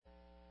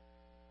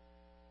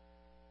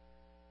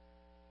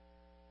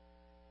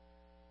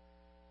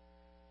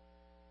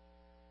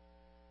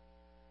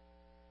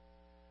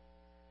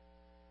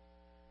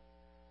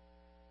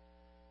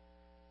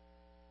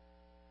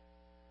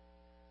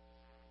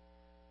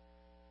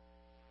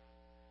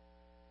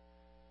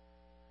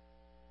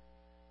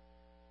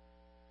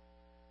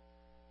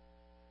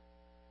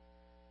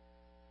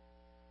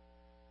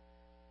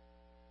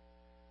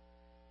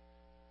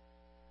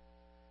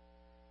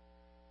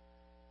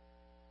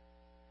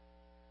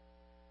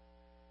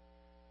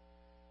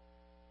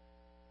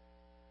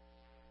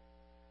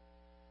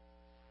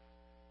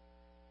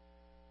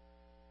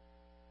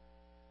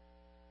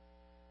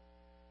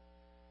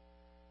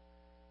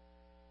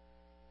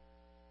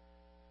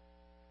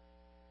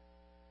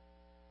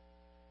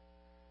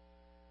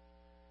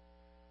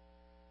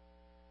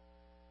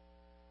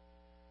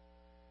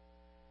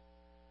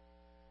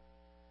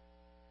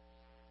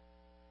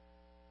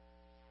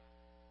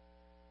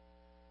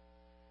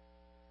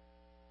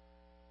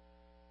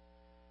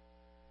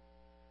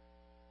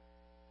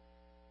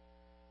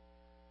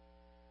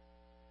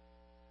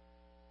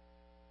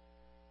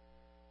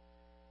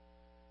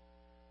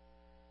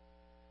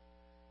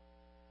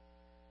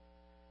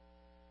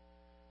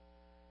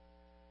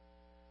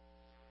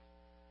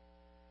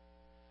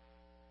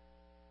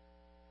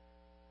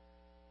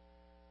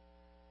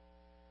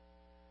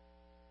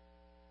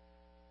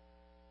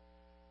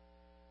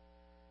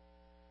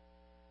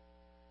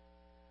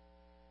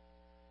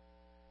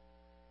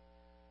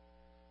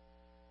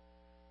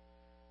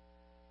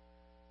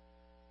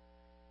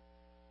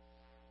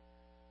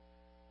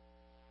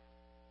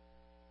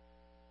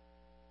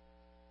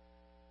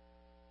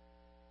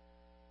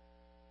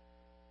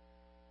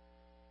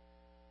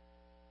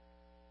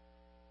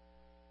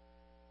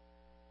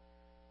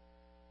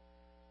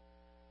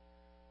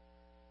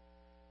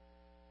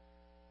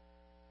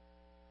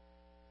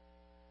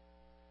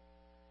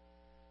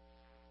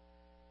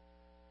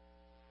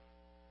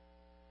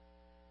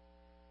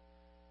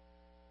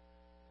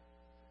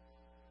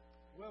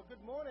Well,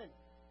 good morning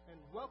and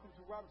welcome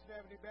to Robertson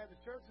Avenue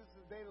Baptist Church. This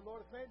is the day the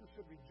Lord has made. We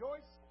should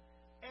rejoice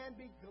and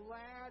be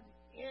glad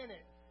in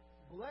it.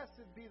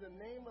 Blessed be the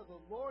name of the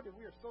Lord, and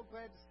we are so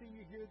glad to see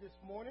you here this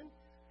morning.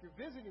 If you're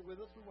visiting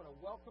with us, we want to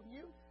welcome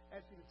you.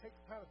 Ask you to take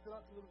the time to fill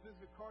out the little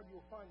visitor card you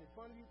will find in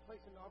front of you. Place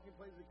in the offering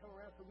plate as they come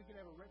around so we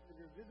can have a record of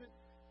your visit.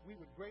 We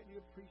would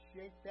greatly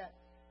appreciate that.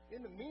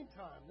 In the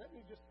meantime, let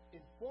me just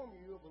inform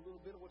you of a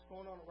little bit of what's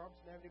going on at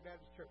Robertson Avenue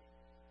Baptist Church.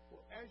 Well,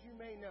 as you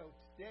may know,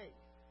 today,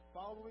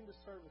 following the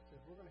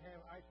services, we're going to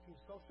have ice cream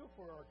social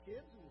for our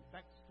kids and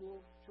back to school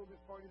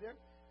children's party there.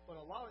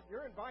 But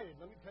you're invited.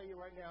 Let me tell you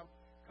right now,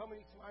 come and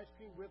eat some ice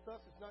cream with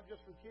us. It's not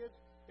just for kids.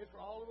 It's for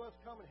all of us.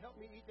 Come and help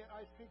me eat that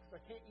ice cream because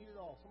I can't eat it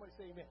all. Somebody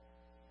say amen.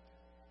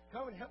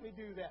 Come and help me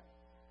do that.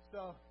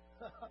 So,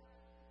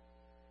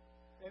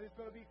 and it's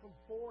going to be from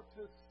 4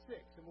 to 6.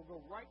 And we'll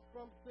go right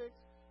from 6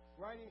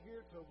 right in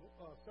here to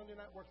Sunday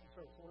night worship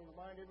service. I want to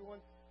remind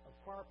everyone of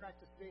choir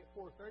practice today at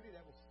 4:30.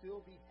 That will still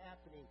be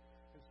happening.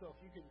 And so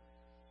if you can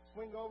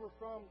swing over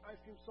from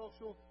ice cream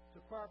social to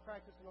choir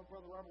practice, and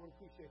Brother Robert would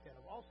appreciate that.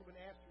 I've also been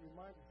asked to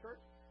remind the church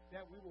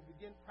that we will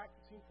begin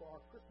practicing for our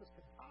Christmas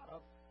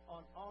cantata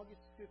on August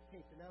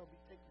 15th, and that will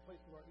be taking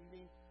place in our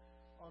evening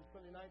on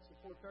Sunday nights at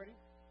 4:30.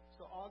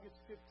 So August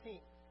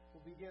 15th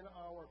will begin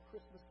our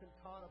Christmas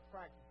cantata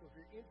practice. So if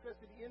you're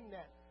interested in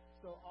that,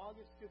 so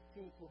August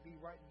 15th will be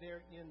right there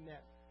in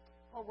that.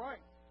 All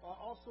right. I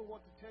also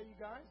want to tell you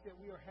guys that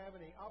we are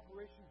having an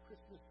Operation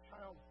Christmas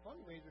Child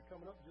fundraiser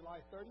coming up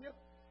July 30th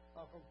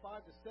from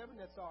 5 to 7.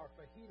 That's our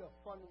fajita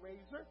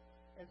fundraiser.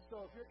 And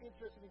so if you're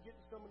interested in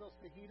getting some of those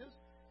fajitas,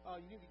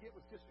 you need to get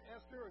with Sister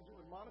Esther or get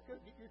with Monica,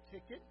 get your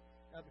ticket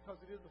because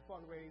it is a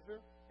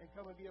fundraiser, and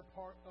come and be a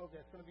part of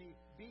that. It's going to be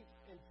beef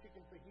and chicken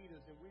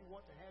fajitas, and we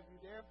want to have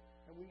you there,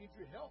 and we need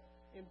your help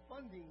in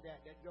funding that.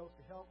 That goes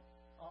to help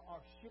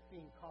our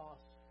shipping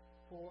costs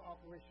for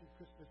Operation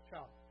Christmas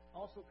Child.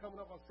 Also coming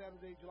up on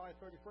Saturday, July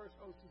 31st,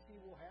 OCC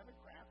will have a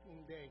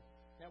crafting day.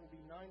 That will be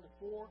 9 to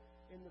 4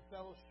 in the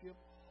fellowship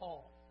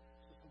hall.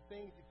 So some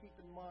things to keep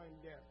in mind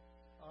there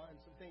and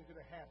some things that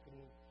are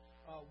happening.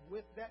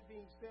 With that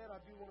being said,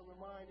 I do want to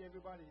remind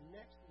everybody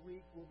next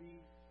week we'll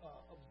be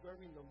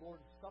observing the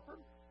Lord's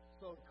Supper.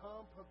 So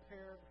come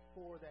prepared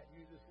for that.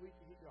 Use this week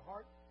to get your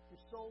heart,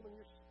 your soul, and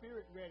your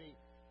spirit ready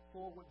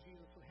for what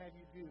Jesus would have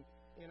you do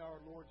in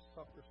our Lord's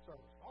Supper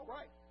service. All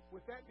right.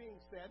 With that being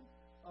said,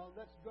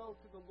 let's go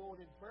to the Lord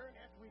in prayer. And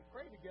after we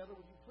pray together,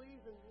 would you please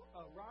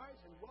rise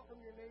and welcome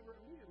your neighbor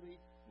immediately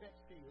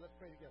next to you. Let's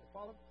pray together.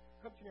 Father,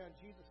 come to you now in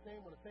Jesus'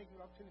 name. I want to thank you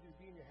for the opportunity to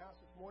be in your house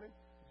this morning.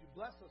 Would you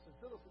bless us and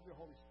fill us with your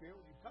Holy Spirit?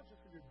 Would you touch us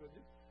with your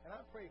goodness? And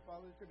I pray,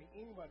 Father, there could be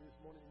anybody this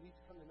morning that needs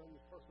to come to know you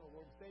as personal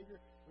Lord and Savior,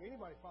 or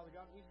anybody, Father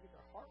God, that needs to get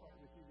their heart right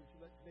with you. Would you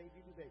let today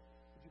be today?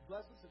 Would you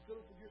bless us and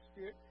fill us with your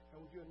Spirit? And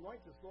would you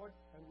anoint us, Lord?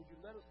 And would you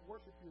let us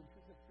worship you in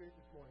truth and spirit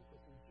this morning?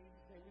 Because in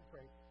Jesus' name we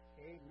pray.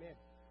 Amen.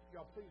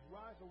 Y'all please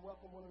rise and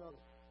welcome one another.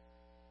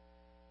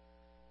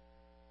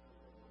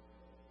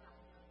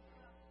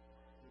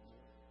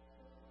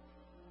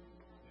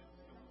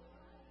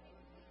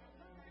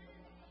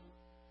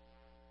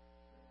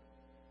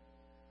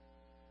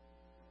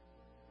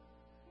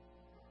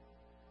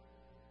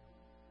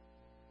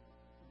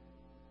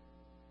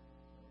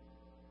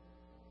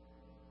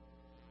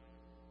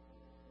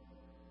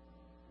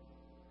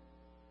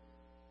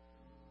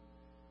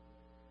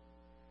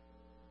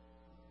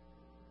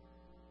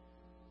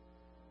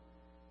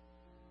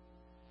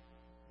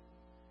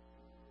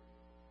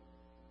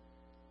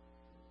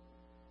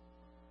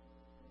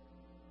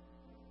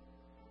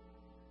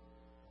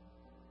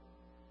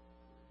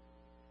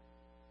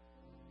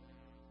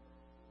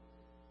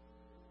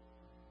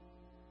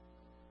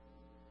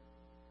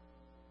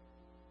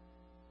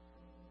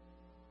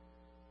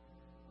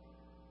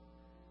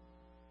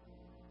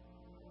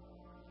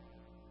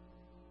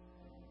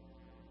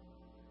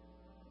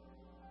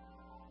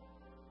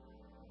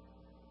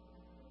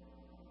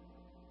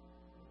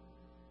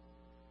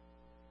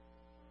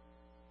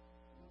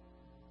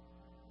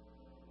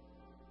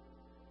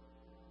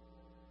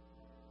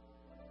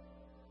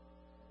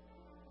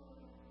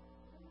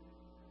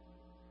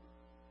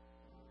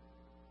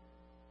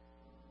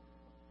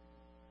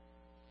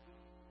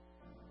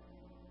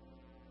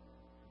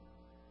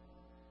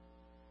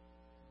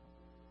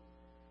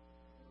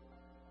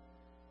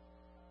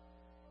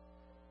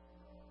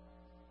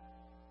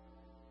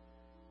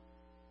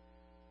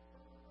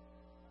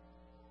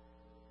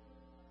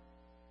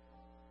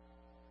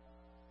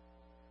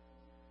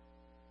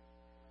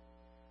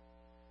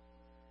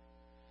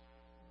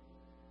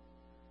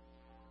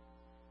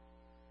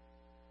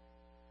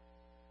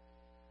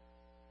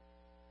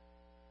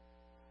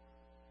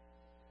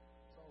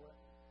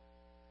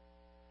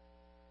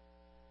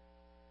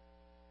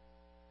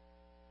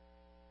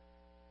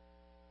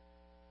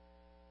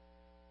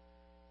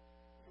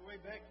 Way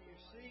back to your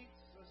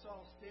seats. Let's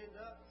all stand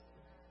up.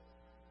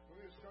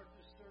 We're going to start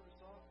this service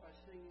off by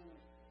singing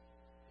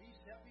Peace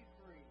Set Me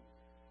Free.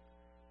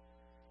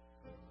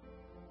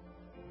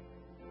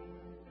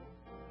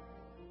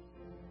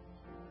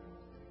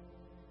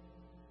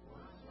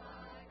 Once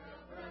like a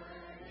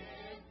bird.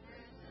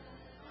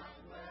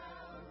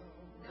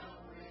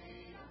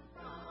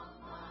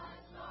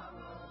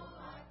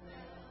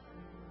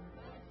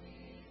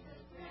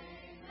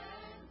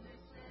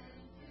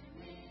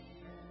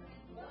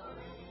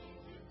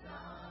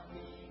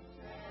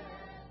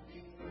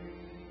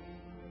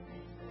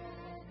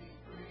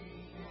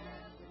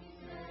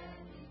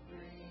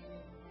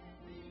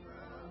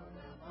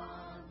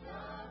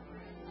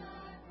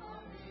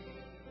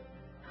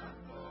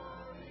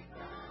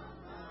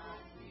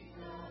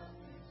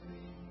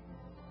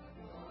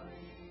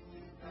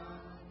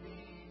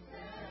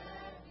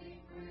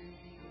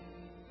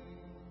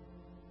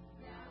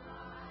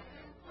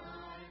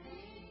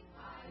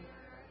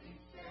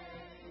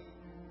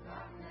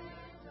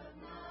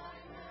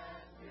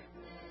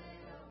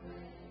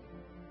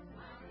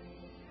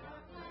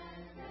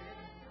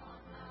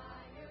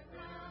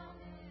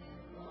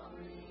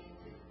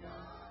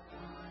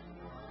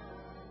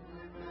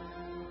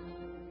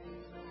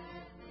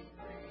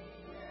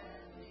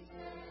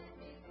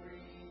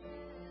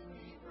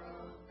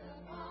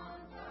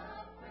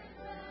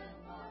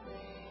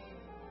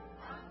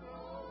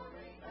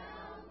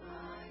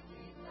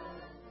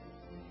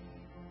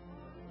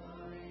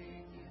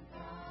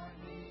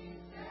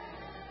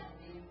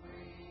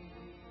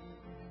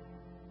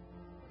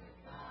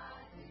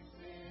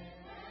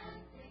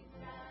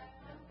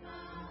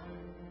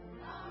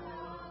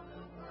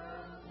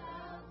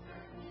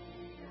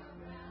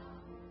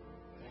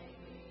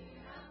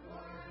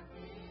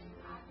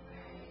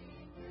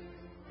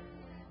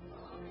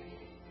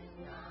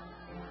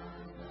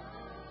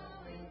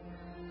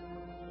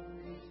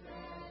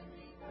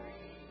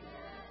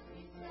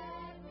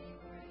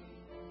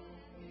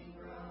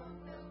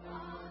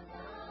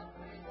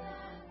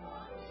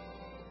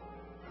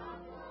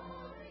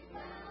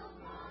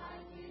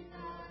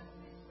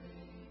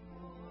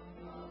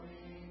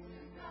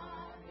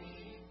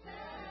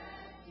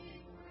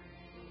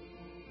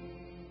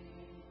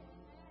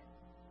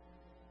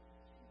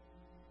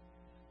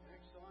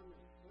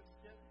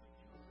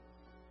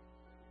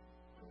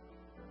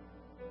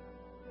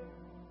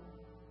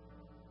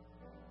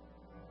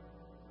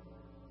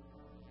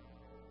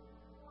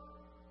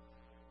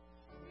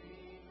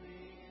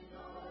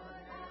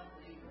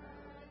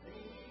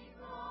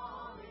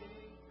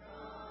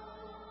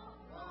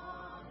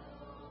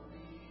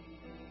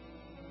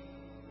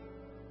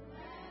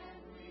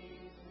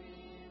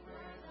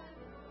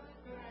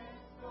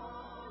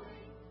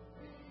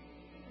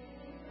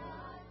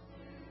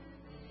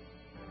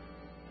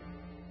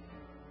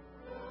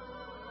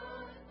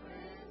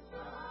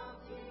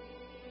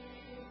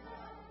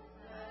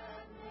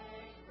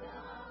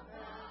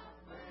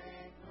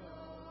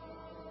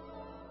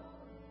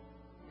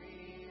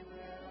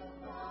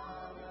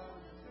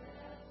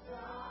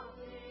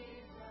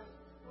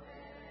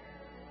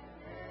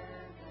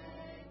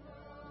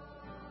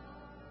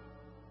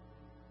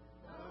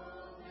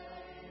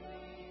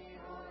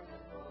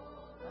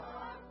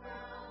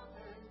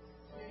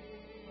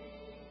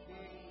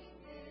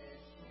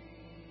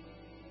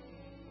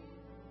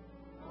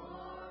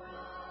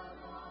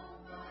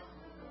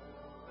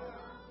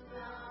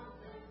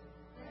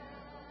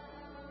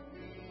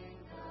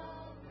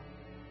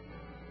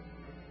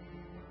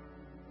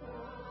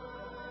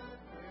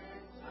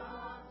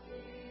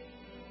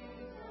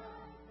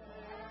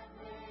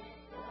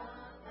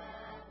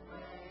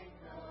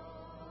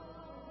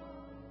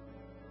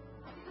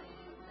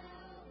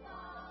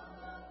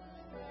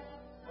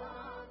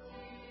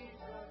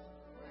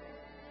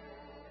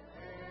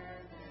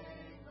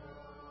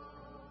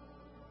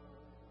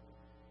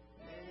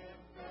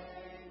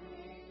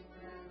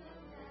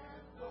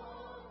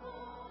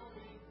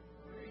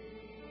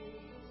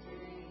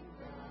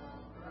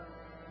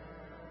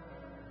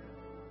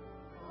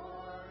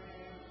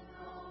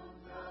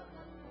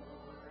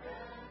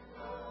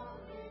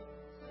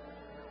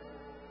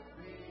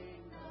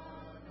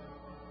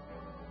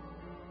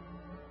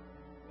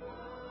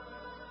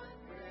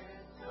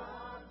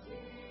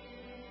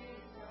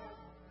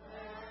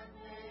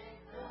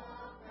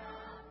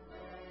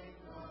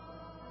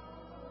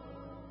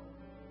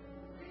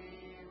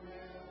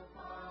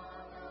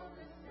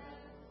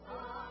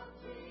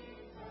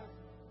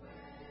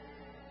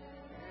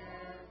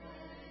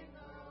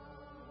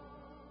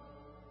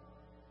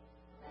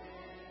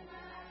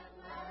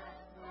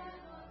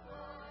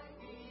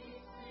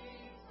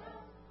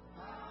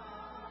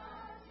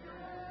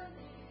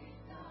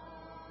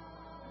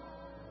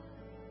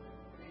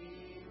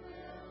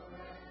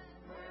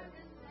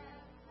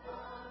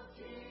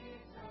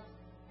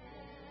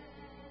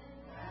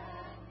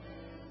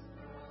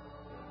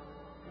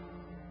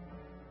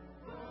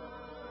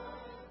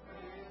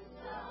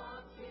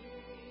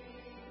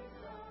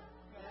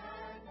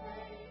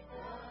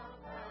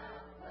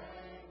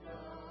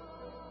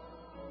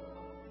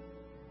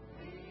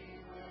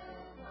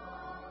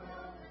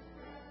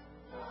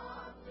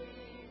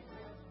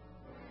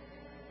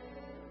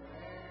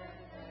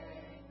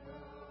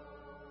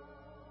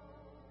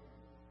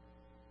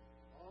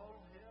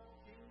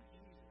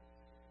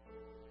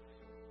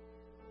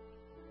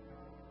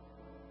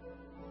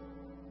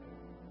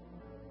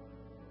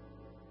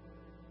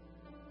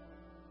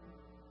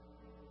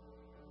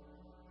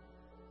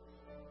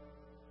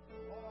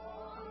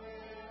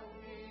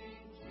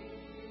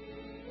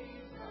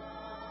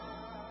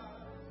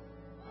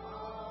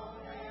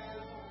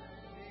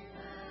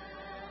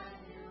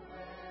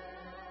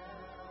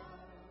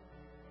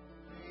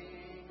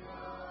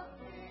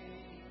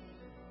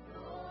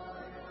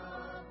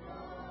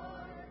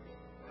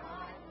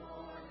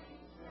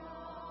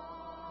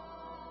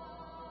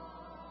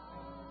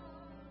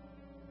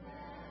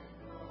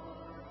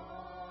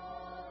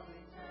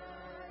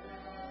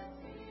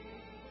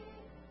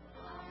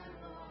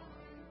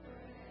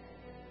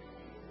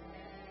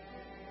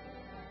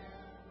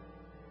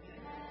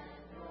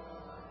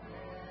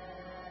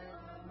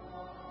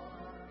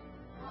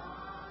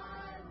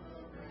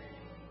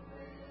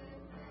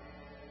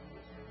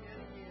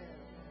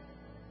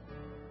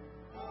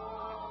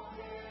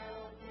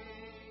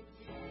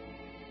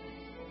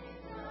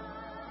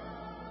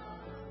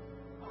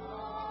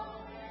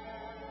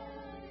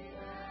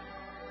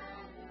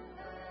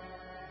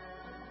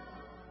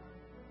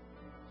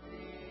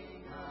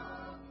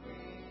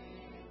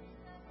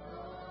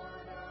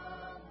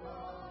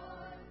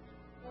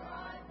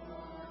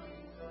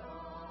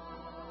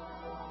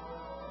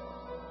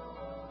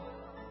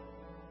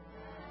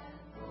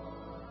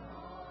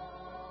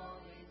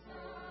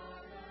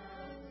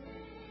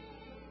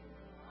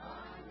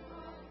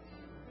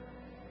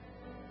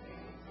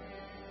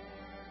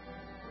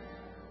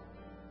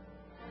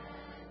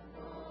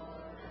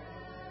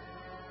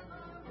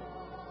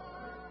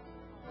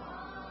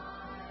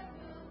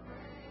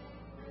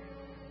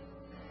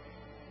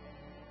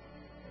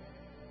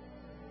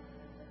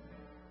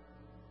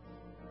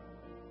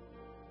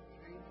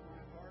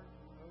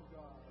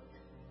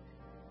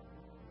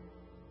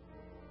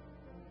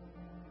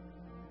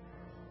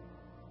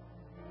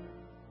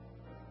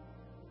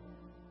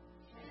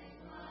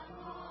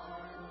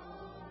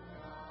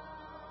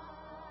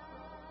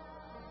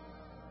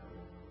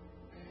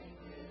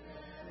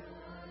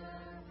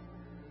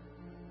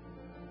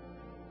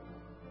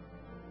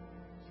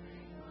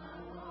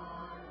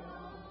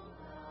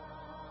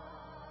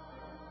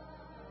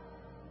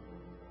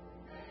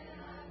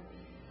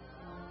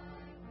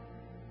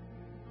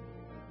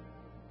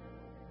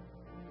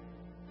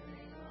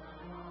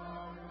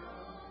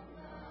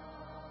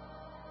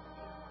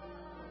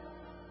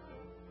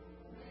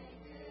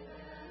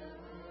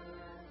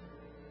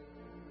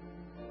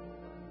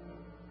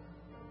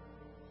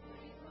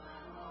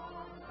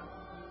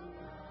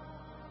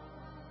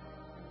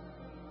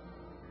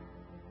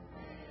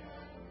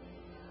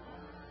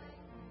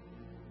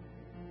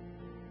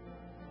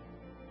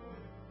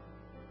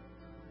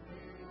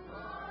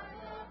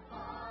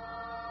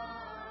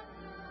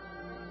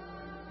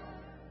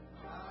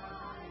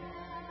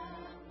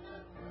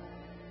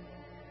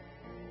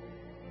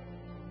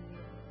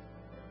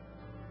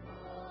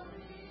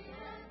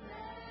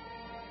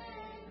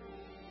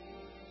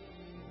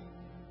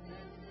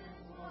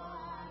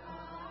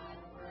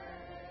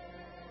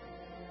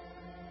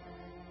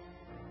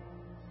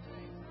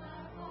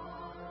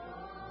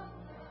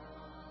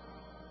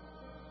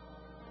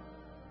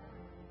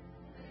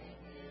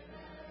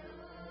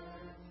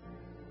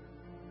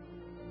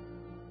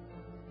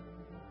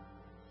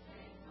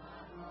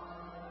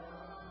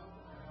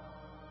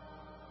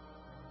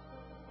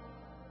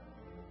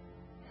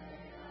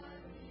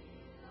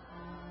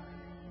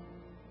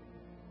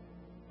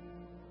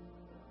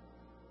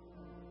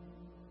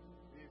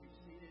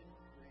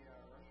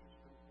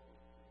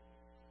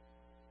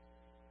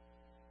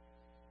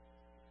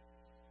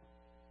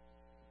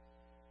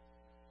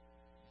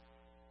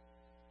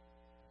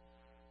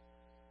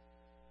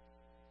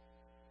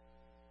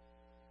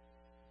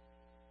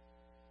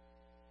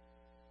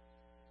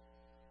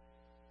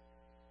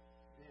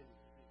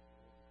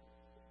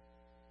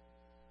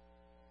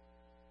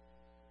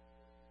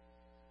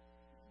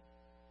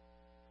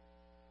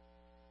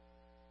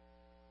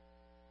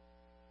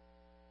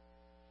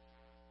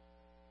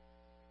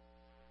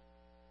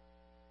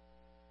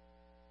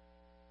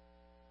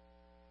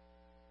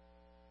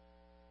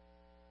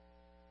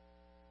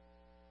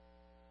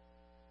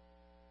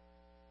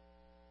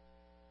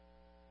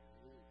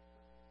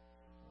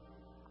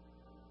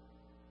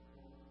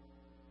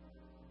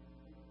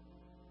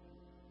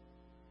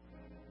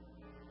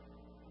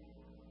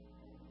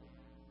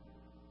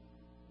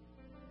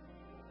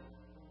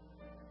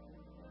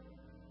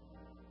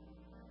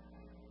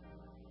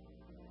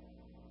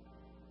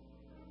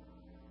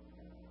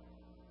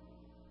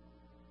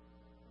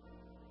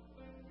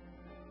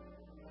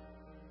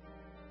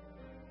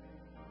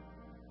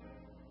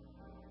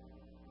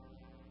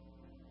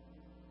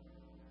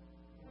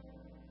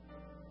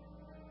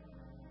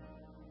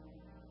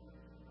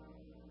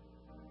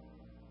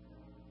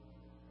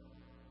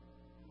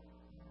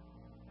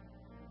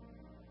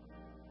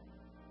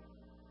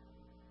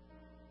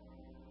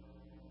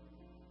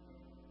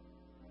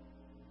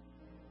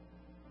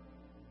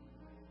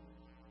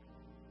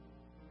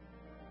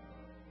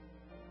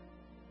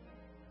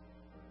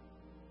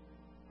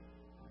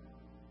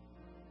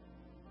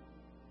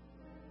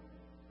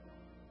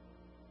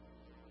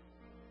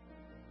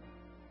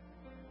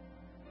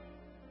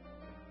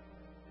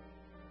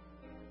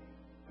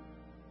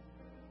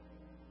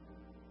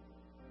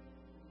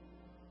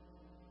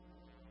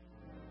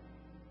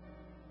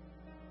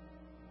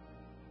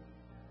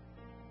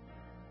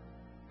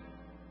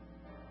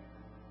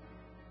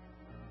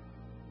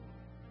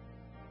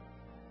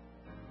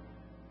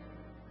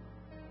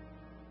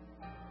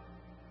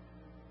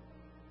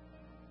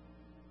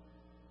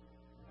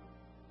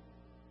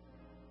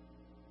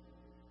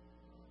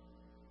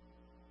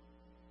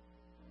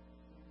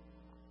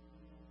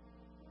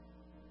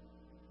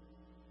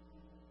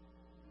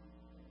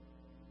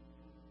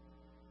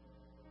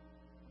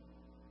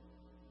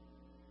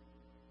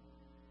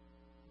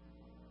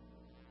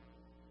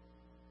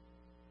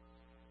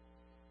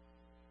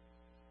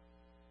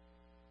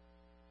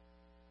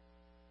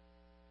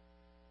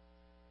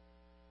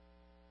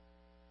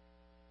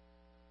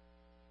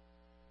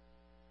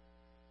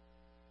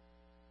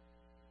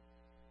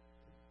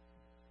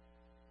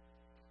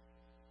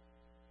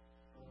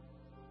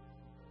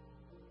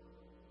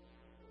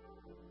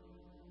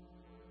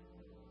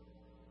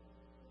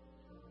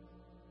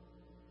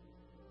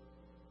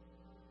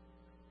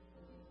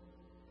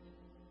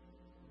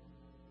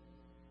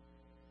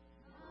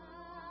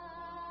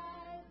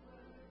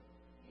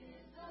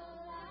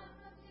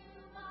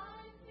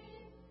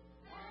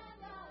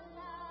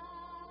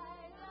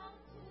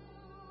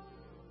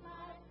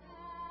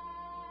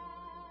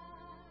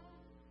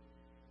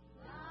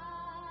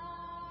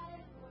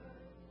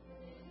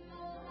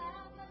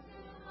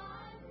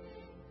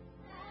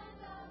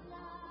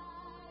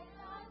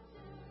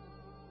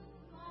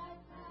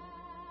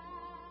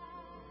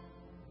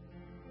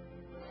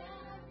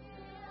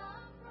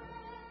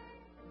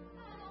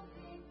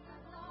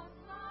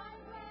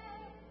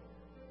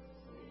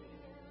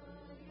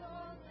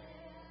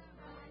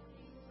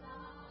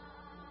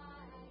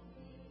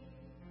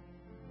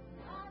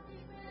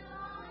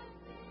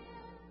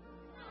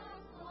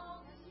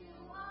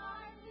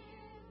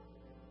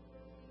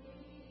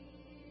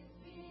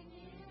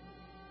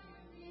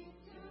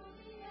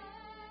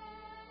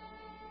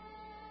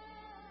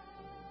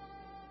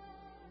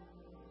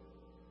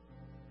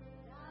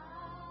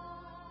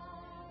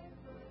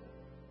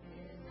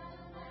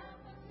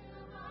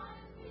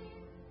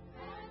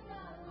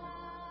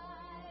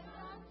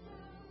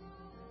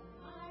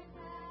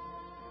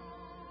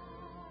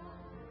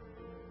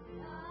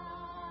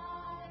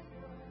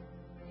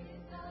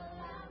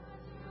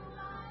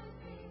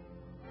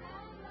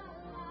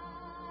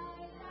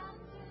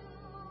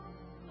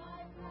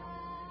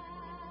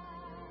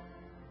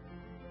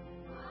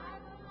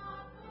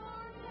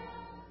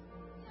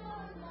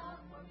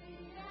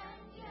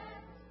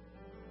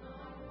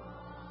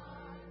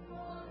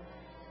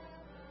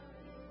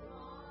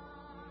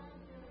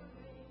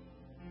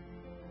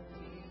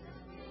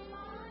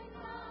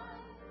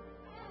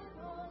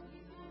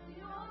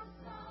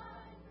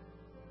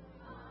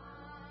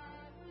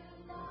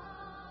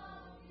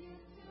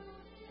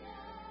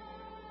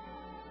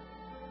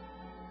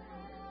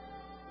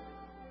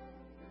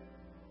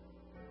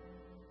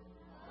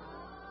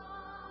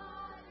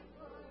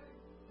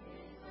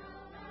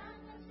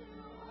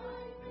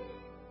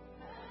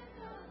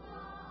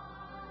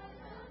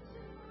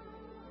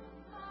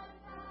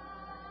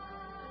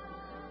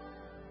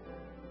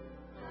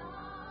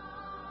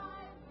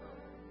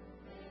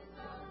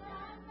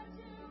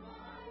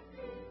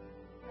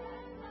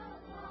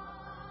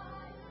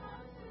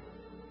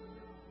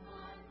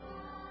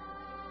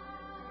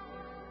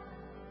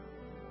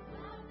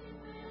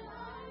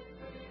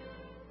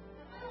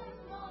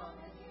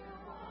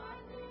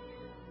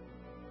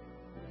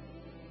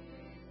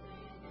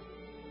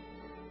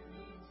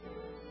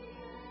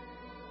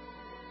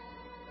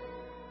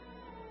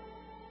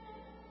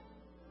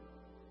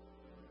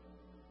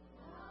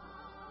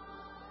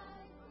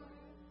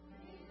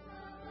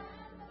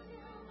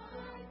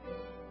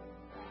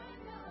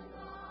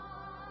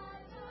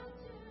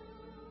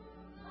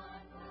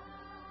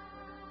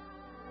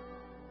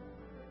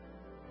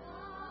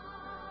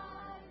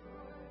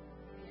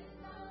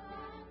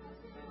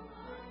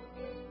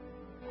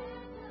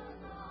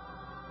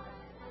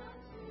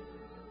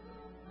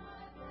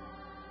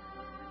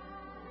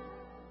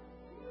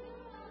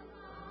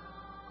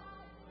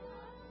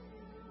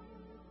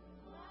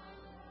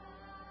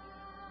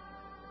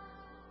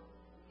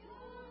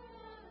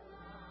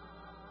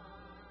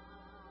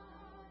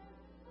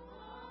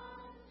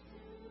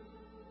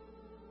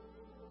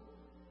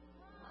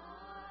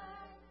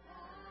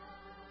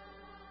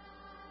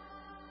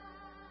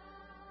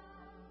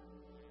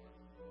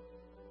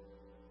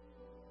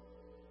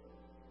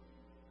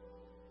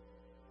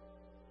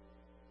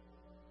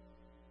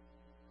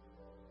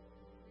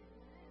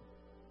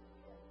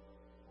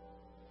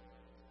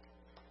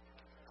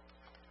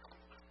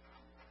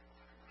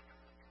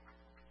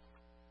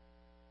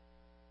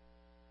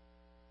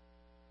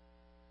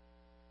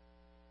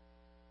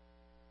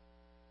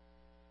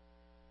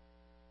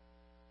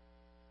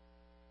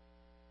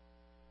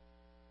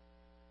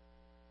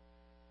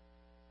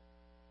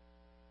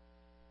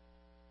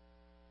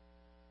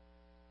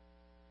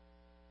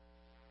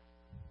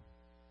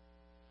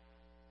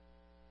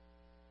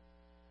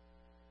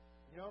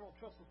 I don't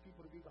trust those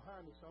people to be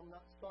behind me, so I'm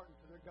not starting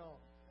till they're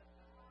gone.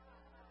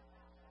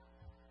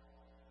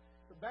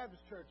 It's a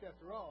Baptist church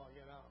after all,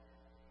 you know.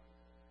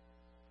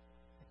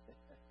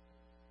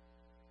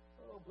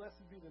 Oh, blessed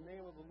be the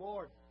name of the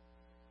Lord.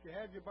 If you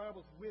have your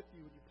Bibles with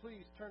you, would you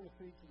please turn with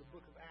me to the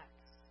book of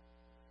Acts.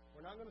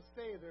 We're not going to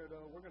stay there,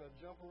 though. We're going to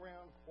jump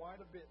around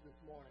quite a bit this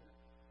morning.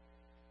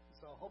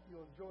 So I hope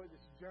you'll enjoy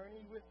this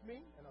journey with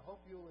me, and I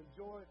hope you'll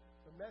enjoy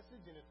the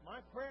message. And it's my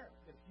prayer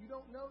that if you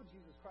don't know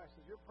Jesus Christ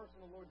as your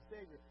personal Lord and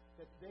Savior,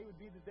 that today would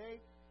be the day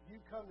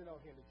you come to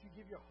know Him, that you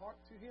give your heart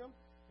to Him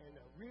in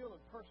a real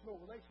and personal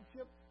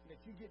relationship, and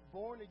that you get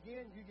born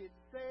again, you get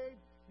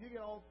saved, you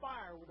get on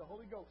fire with the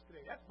Holy Ghost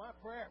today. That's my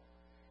prayer.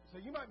 So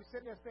you might be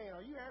sitting there saying,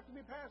 are you after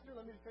me, Pastor?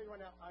 Let me just tell you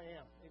right now, I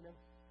am. Amen.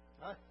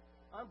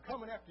 I'm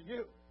coming after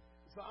you.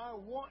 So I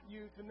want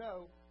you to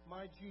know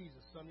my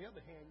Jesus. So on the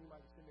other hand, you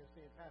might be sitting there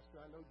saying, Pastor,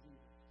 I know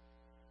Jesus,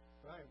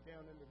 but I am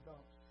down in the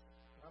dumps.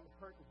 I'm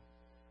hurting.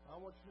 I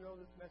want you to know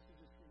this message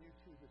is for you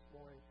too this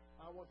morning.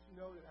 I want you to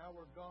know that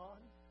our God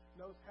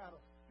knows how to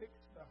fix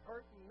the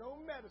hurt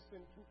no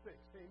medicine can fix.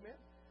 Amen.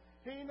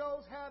 He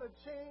knows how to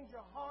change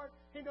a heart.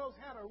 He knows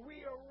how to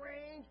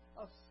rearrange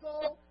a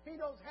soul. He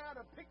knows how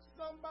to pick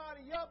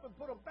somebody up and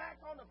put them back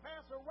on the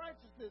path of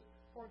righteousness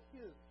for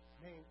His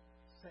name's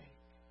sake.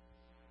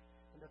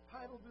 And the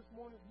title of this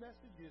morning's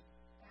message is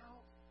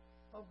Out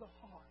of the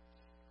Heart.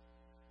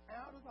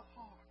 Out of the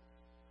heart.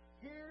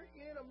 Here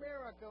in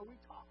America, we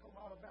talk a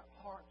lot about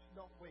hearts,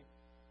 don't we?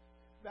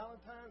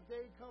 Valentine's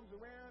Day comes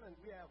around and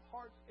we have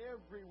hearts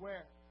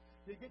everywhere.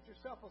 You get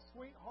yourself a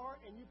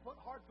sweetheart and you put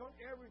hearts on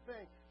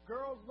everything.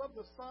 Girls love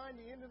to sign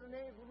the end of their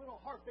names with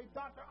little hearts. They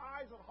dot their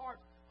I's with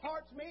hearts.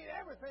 Hearts mean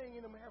everything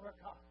in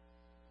America,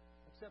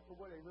 except for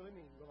what they really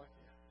mean. Go like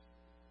this.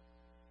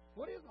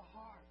 What is a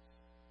heart?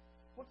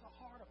 What's a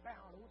heart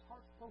about? And what's a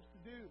heart supposed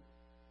to do?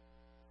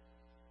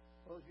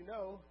 Well, as you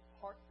know,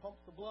 heart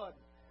pumps the blood.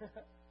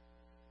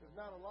 There's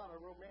not a lot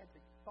of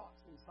romantic thoughts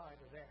inside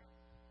of there.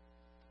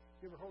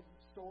 You ever heard the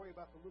story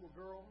about the little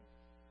girl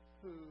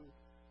who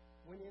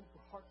went in for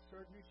heart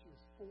surgery? She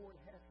was 4.5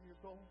 years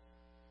old.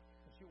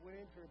 And she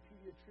went into her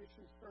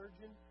pediatrician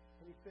surgeon,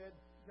 and he said,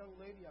 young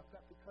lady, I've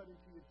got to cut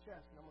into your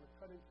chest, and I'm going to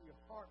cut into your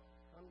heart.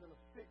 I'm going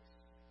to fix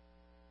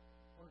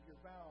one of your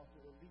valves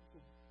that are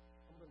leaking.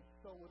 I'm going to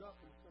sew it up,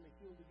 and it's going to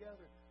heal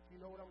together. Do you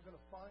know what I'm going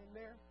to find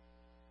there?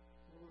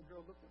 And the little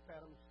girl looked up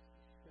at him.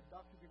 She said,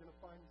 Doctor, you're going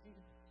to find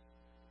Jesus.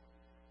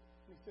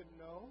 He said,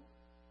 no.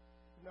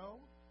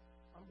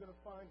 I'm going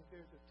to find that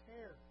there's a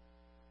tear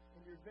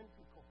in your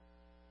ventricle,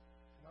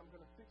 and I'm going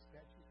to fix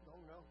that. She said,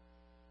 oh, no.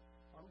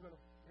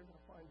 You're going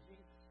to find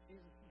Jesus.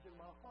 Jesus is in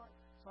my heart.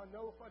 So I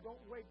know if I don't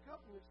wake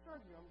up in this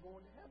surgery, I'm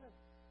going to heaven.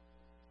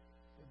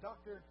 The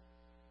doctor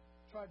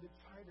tried to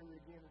chide her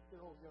again and said,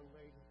 oh, young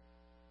lady,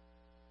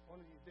 one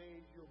of these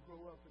days you'll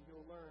grow up and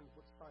you'll learn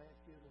what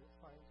science is and what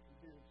science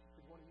can do. She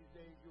said, one of these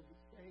days you'll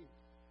get saved,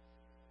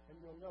 and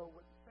you'll know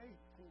what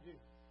faith can do.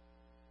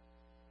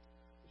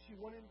 She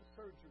went into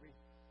surgery.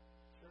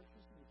 Church,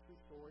 this is a true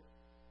story.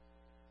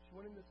 She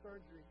went into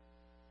surgery.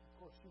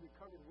 Of course, she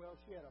recovered well.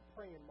 She had a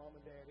praying mom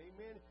and dad.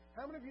 Amen.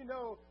 How many of you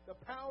know the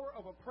power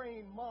of a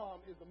praying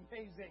mom is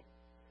amazing?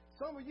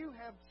 Some of you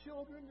have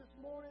children this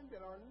morning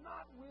that are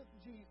not with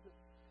Jesus,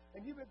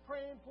 and you've been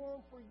praying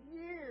for them for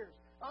years.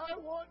 I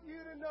want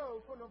you to know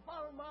from the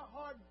bottom of my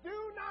heart, do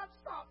not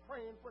stop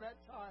praying for that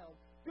child.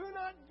 Do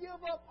not give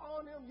up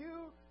on him.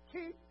 You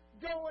keep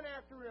going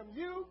after him.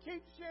 You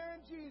keep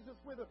sharing Jesus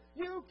with him.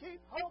 You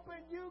keep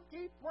hoping. You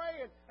keep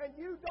praying. And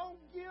you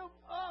don't give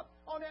up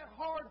on that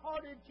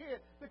hard-hearted kid,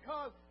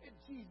 because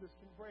Jesus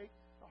can break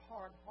the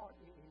hard heart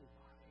in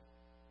anybody.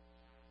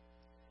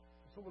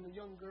 So when the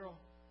young girl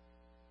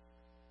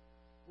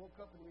woke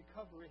up in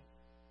recovery,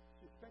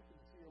 she expected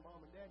to see her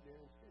mom and dad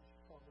there. Instead, she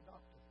saw the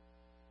doctor.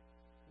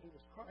 And he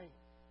was crying.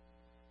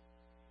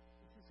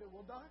 And she said,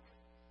 well, Doc,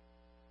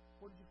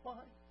 what did you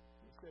find?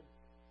 He said,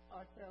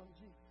 I found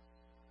Jesus.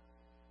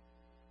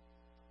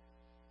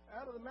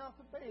 Out of the mouth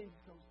of babes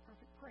comes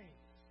perfect praise.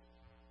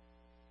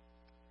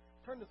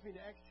 Turn with me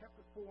to Acts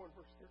chapter 4 and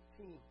verse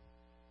 13.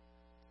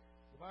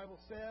 The Bible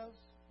says,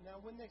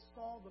 now when they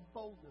saw the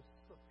boldness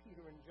of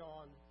Peter and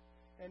John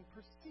and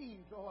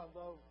perceived, oh, I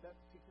love that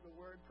particular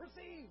word,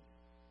 perceived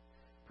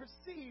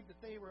that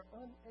they were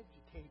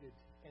uneducated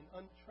and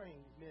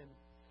untrained men,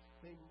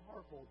 they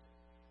marveled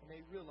and they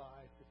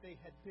realized that they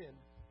had been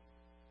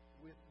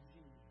with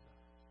Jesus.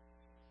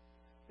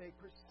 They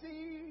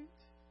perceived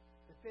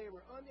that they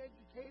were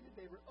uneducated,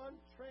 they were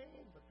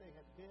untrained, but they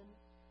had been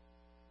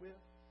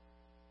with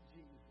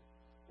Jesus.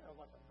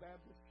 Sounds like a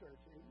Baptist church,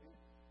 amen?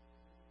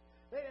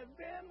 They had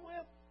been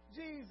with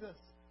Jesus.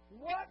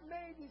 What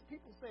made these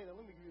people say that?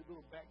 Let me give you a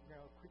little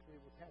background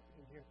quickly of what's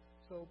happening here.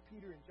 So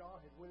Peter and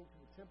John had went into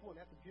the temple, and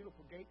at the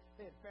beautiful gate,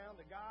 they had found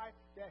a guy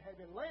that had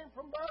been lame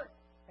from birth.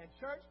 And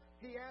church,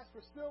 he asked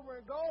for silver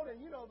and gold, and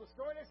you know the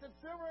story. They said,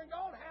 silver and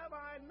gold have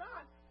I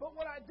not, but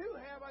what I do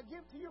have I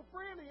give to you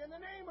freely in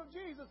the name of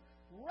Jesus.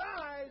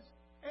 Rise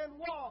and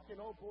walk.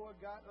 And old boy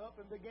got up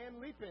and began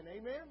leaping.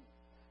 Amen?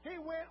 He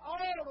went all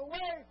the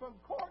way from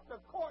court to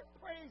court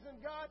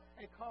praising God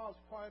and caused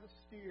quite a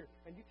stir.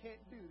 And you can't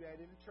do that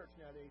in the church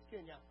nowadays,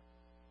 can you?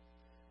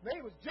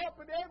 They was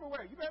jumping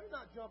everywhere. You better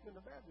not jump in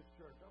the Baptist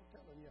church, I'm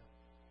telling you.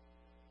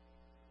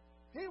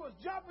 He was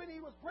jumping,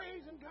 he was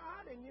praising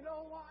God, and you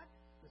know what?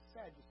 The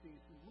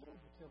Sadducees who ruled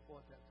the temple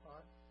at that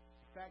time,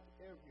 in fact,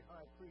 every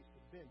high priest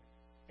had been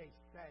a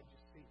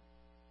Sadducee.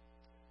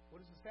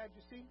 What is a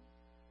Sadducee?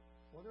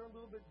 Well, they're a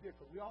little bit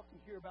different. We often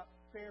hear about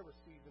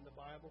Pharisees in the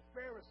Bible.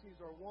 Pharisees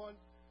are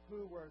ones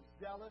who were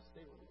zealous,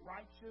 they were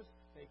righteous,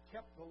 they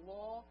kept the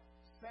law.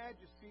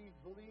 Sadducees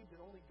believed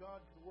that only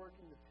God could work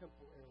in the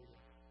temple area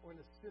or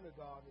in the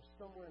synagogue or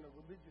somewhere in a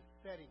religious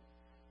setting.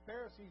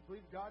 Pharisees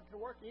believed God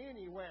could work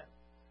anywhere.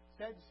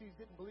 Sadducees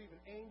didn't believe in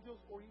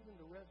angels or even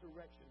the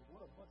resurrection.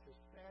 What a bunch of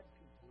sad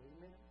people.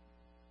 Amen.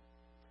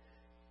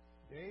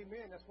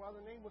 Amen. That's why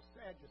the name was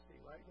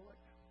Sadducee, right, Lord?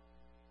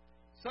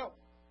 So,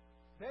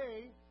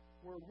 they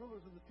were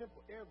rulers of the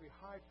temple. Every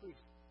high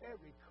priest,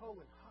 every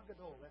Kohen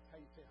Hagadol, that's how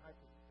you say high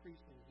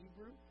priest in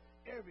Hebrew.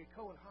 Every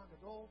Kohen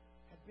Hagadol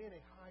had been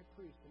a high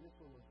priest, and this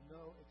one was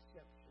no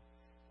exception.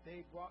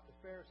 They brought the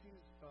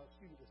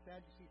the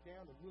Sadducees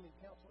down, the ruling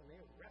council, and they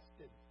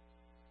arrested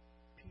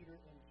Peter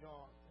and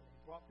John. And they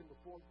brought them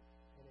before,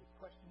 and they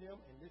questioned them,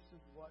 and this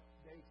is what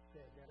they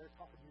said. Now, they're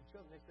talking to each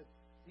other. They said,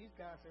 these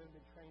guys haven't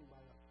been trained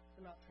by us.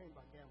 They're not trained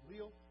by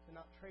Gamaliel. They're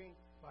not trained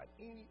by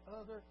any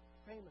other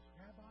famous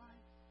rabbi.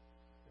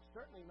 They're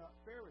certainly not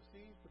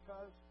Pharisees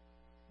because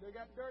they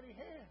got dirty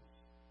hands.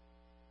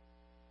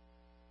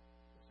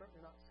 They're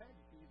certainly not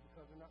Sadducees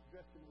because they're not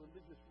dressed in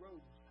religious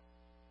robes.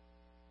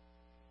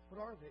 What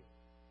are they?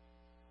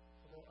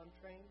 Well, they're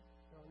untrained,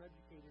 they're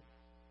uneducated,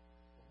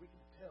 but we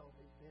can tell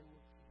they've been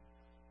with Jesus.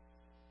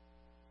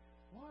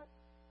 What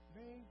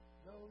made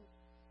those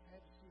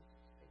Sadducees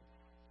say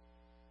that?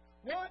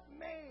 What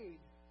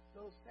made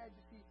those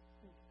Sadducees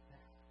think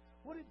that?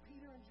 What did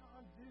Peter and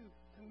John do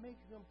to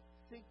make them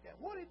think that?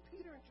 What did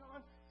Peter and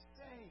John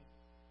say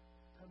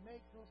to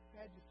make those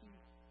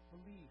Sadducees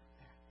believe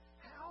that?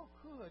 How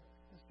could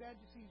the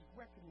Sadducees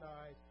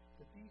recognize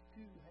that these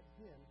two had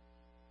been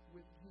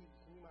with Jesus?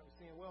 And you might be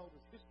saying, well,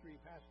 this history,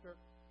 Pastor,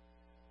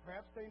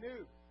 perhaps they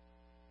knew.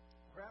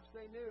 Perhaps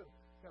they knew.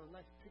 Got a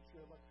nice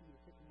picture I'd like for you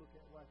to take a look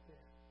at right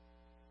there.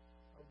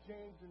 Of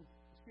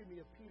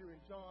of Peter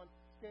and John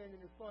standing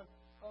in front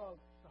of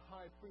the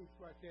high priest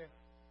right there.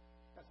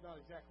 That's not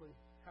exactly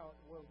how it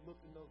was looked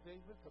in those days,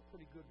 but it's a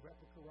pretty good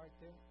replica right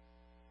there.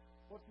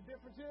 What's the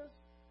difference is?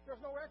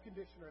 There's no air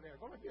conditioner there.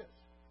 Go like this.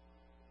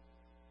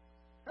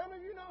 How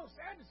many of you know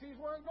Sadducees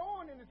weren't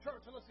going in the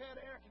church unless they had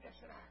an air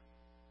conditioner?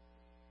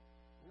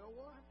 You know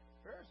what?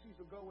 Pharisees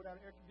will go without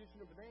air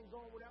conditioner, but they ain't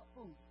going without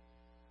food.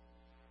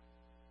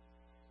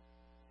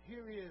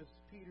 Here is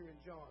Peter and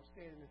John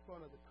standing in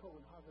front of the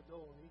Kohen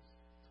Hagadol, and he's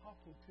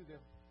talking to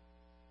them.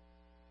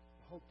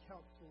 The whole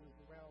council is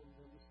around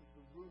them. This is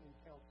the ruling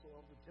council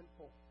of the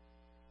temple,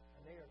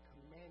 and they are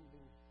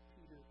commanding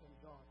Peter and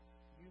John,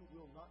 you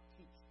will not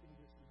teach in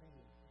this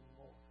name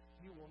anymore.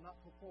 You will not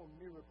perform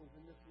miracles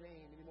in this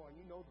name anymore. And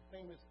you know the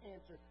famous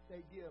answer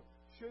they give.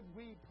 Should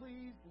we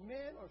please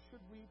men or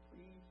should we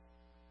please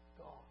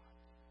God?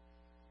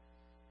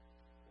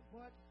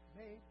 What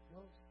made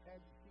those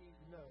Sadducees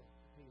know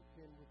they had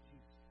been with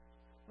Jesus?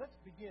 Let's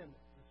begin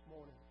this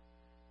morning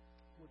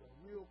with a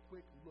real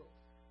quick look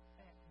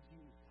at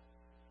Jesus.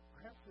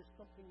 Perhaps there's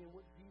something in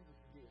what Jesus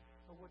did,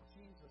 or what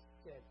Jesus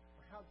said,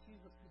 or how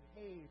Jesus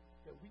behaved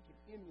that we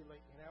can emulate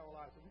in our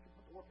lives, that we can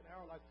put to work in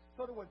our lives,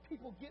 so that when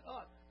people get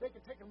us, they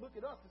can take a look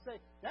at us and say,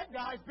 that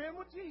guy's been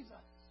with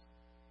Jesus.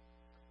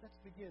 Let's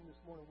begin this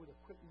morning with a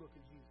quick look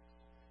at Jesus.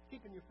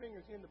 Keeping your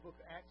fingers in the book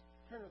of Acts,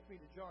 turn with me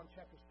to John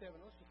chapter 7.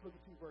 Let's just look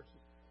at two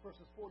verses,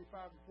 verses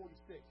 45 and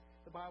 46.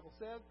 The Bible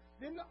says,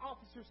 then the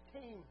officers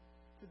came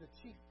to the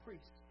chief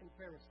priests and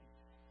Pharisees,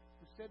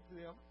 who said to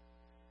them,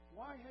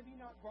 why have you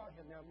not brought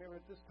him? Now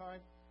remember, at this time,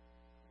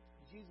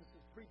 Jesus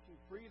is preaching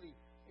freely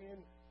in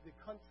the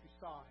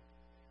countryside.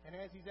 And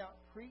as he's out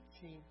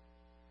preaching,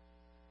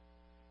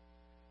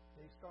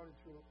 they started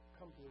to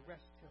come to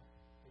arrest him.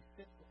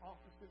 They sent the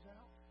officers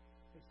out.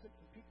 They sent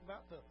the people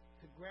out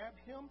to grab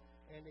him,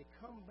 and they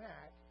come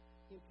back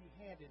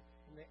empty-handed,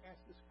 and they ask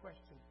this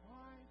question,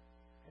 why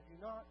have you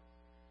not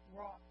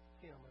brought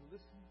him? And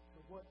listen to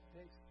what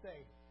they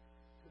say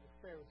to the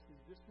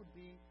Pharisees. This would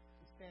be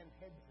the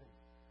Sanhedrin.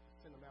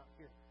 Send them out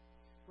here.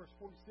 Verse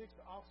 46,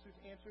 the officers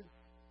answered,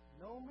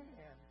 no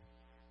man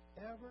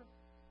ever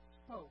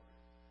spoke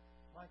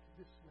like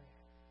this man.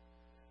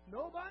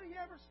 Nobody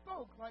ever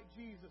spoke like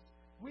Jesus.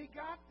 We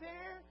got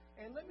there,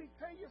 and let me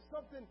tell you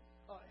something,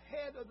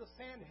 head of the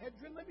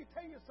Sanhedrin. Let me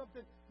tell you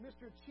something,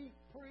 Mr. Chief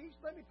Priest.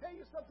 Let me tell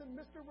you something,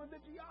 Mr.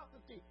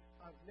 Religiosity.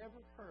 I've never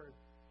heard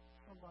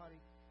somebody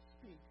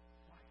speak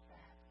like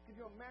that.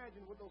 Can you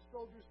imagine what those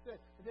soldiers said?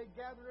 They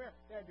gathered there.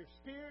 They had their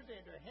spears,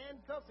 they had their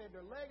handcuffs, they had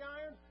their leg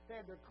irons, they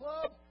had their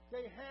clubs,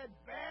 they had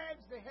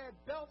bags, they had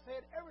belts, they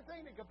had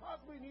everything they could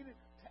possibly need to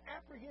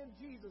apprehend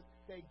Jesus.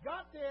 They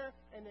got there,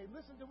 and they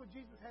listened to what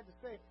Jesus had to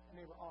say, and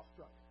they were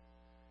awestruck.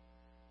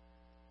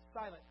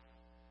 Silent.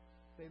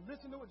 They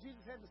listened to what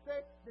Jesus had to say,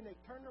 then they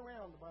turned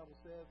around, the Bible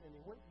says, and they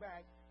went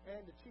back,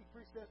 and the chief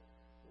priest says,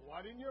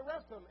 why didn't you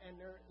arrest him? And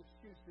their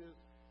excuse is,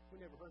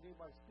 we never heard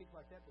anybody speak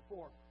like that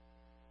before.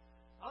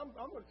 I'm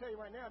going to tell you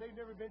right now, they've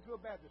never been to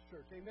a Baptist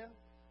church. Amen?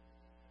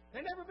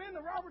 They've never been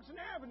to Robertson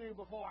Avenue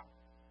before.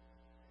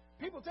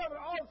 People tell me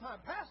all the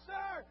time,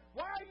 Pastor,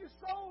 why are you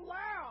so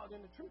loud? And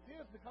the truth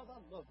is, because I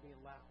love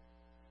being loud.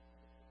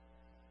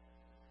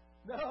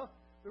 No,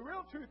 the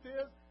real truth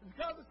is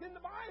because it's in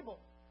the Bible.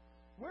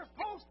 We're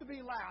supposed to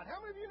be loud. How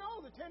many of you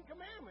know the Ten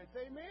Commandments?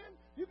 Amen?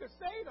 You can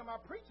say them.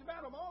 I preach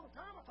about them all the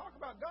time. I talk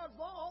about God's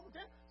law all the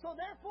time. So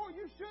therefore,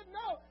 you should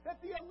know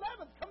that the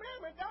 11th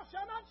commandment, thou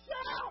shalt not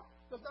shout,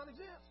 does not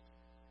exist.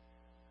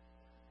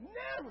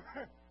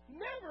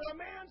 Never a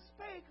man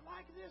spake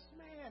like this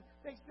man.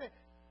 They said,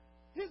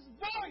 his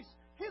voice,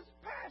 his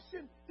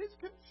passion, his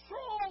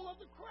control of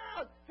the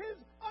crowd, his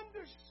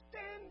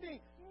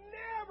understanding.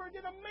 Never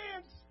did a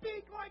man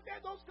speak like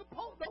that. Those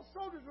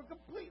soldiers were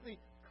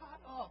completely caught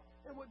up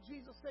in what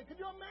Jesus said. Could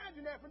you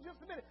imagine that for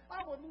just a minute?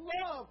 I would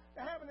love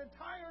to have an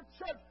entire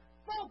church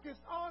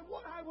focused on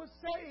what I was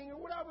saying and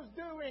what I was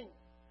doing.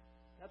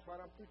 That's right,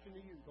 I'm preaching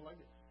to you. Go like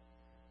this.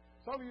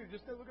 Some of you are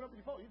just still looking up at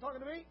your phone. You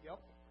talking to me? Yep.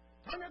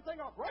 Turn that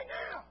thing off right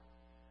now.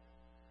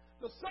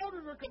 The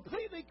soldiers were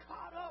completely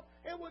caught up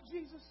in what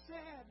Jesus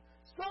said.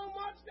 So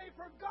much they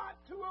forgot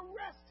to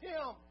arrest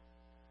him.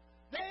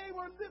 They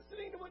were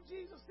listening to what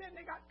Jesus said, and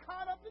they got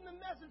caught up in the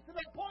message to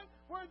the point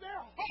where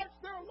their hearts,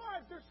 their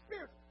lives, their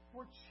spirits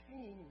were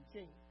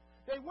changing.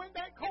 They went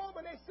back home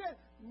and they said,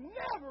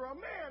 never a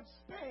man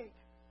spake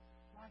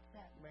like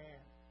that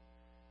man.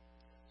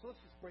 So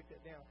let's just break that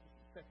down for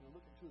a second and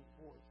look into his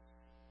voice.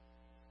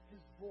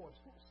 His voice.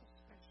 What was so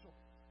special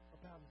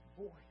about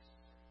his voice?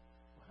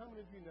 Well, how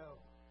many of you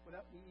know,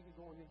 without me even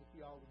going into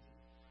theology,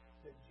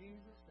 that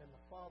Jesus and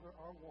the Father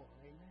are one?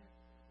 Amen?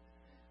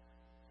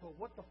 So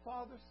what the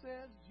Father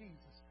says,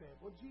 Jesus said.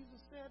 What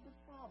Jesus said, the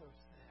Father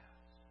says.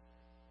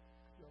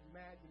 Can you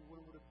imagine what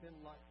it would have been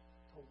like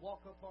to walk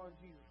upon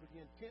Jesus with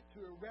the intent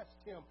to arrest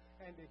him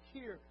and to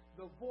hear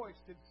the voice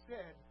that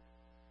said,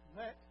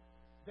 let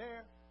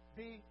there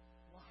be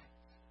light?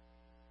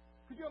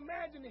 Could you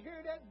imagine to hear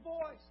that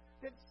voice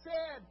that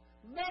said,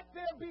 let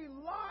there be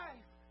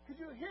life? Could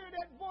you hear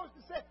that voice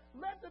that said,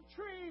 let the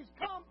trees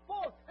come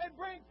forth and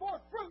bring forth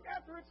fruit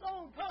after its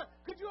own kind?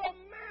 Could you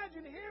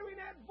imagine hearing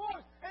that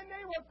voice? And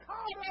they were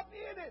caught up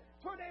in it,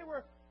 for they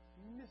were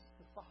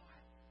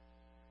mystified.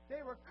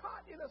 They were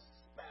caught in a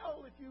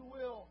spell, if you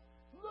will,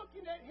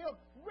 looking at him,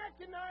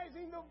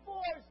 recognizing the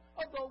voice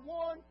of the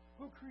one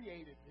who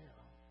created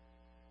them.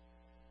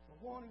 The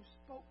one who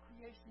spoke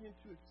creation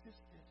into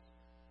existence.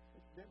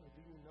 Incidentally,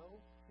 do you know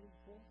his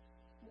voice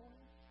this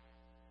morning?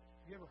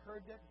 Have you ever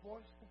heard that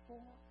voice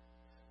before?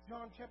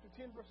 John chapter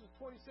 10, verses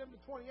 27 to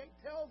 28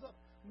 tells us,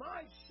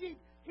 my sheep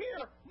hear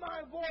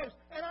my voice,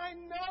 and I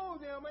know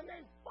them, and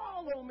they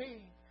follow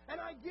me. And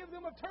I give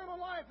them eternal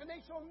life, and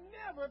they shall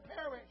never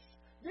perish.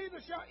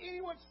 Neither shall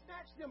anyone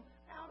snatch them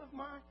out of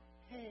my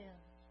hand.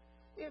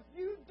 If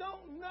you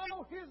don't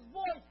know his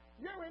voice,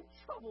 you're in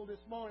trouble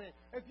this morning.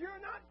 If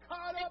you're not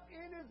caught up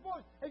in his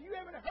voice, if you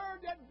haven't heard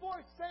that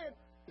voice saying,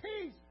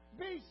 peace,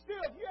 be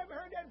still. If you haven't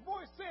heard that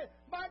voice say,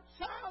 my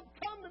child,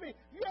 come to me.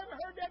 If you haven't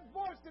heard that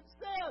voice that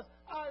says,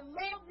 I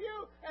love you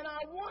and I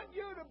want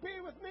you to be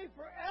with me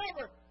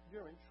forever,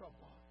 you're in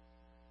trouble.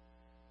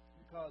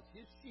 Because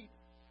his sheep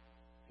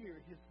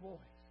hear his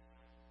voice.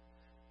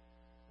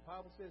 The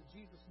Bible says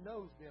Jesus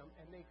knows them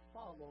and they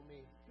follow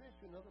me. Can I ask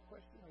you another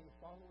question? Are you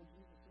following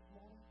Jesus this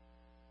morning?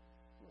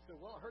 You say,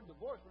 well, I heard the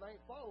voice, but I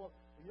ain't following.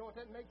 You know what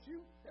that makes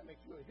you? That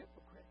makes you a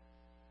hypocrite.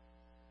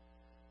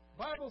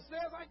 The Bible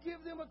says, I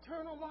give them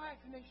eternal life,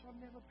 and they shall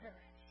never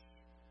perish.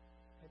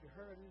 Have you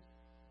heard his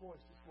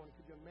voice this morning?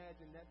 Could you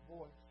imagine that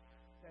voice?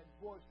 That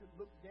voice that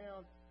looked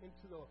down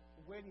into the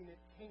wedding at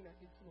Cana,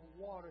 into the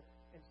water,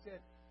 and said,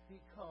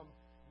 become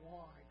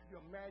wine. Could you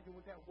imagine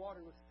what that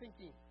water was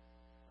thinking?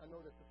 I know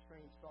that's a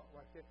strange thought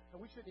right there. And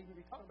we shouldn't even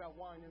be talking about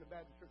wine in a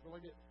Baptist church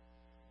like this.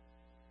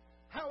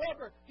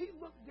 However, he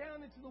looked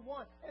down into the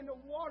wine, and the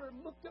water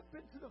looked up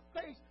into the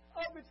face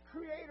of its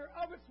creator,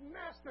 of its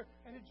master,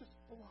 and it just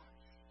blushed.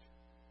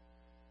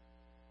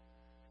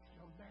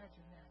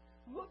 Imagine that.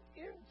 Look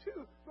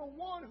into the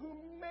one who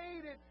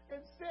made it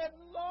and said,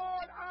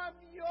 Lord, I'm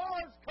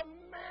yours.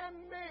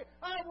 Command me.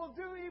 I will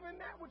do even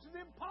that which is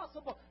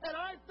impossible. And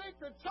I think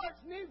the church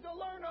needs to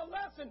learn a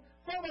lesson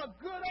from a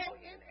good old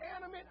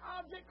inanimate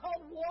object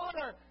called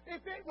water.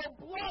 If it will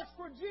blush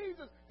for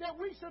Jesus, that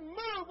we should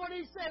move when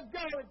he says,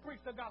 go and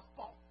preach the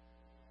gospel.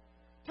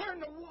 Turn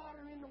the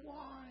water into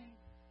wine.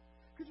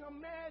 Could you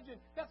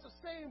imagine? That's the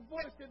same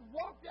voice that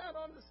walked out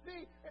on the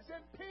sea and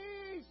said,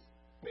 peace.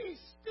 Be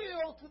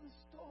still to the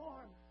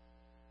storm.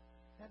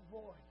 That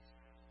voice.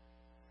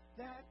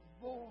 That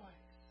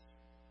voice.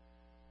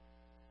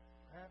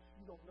 Perhaps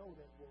you don't know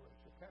that voice,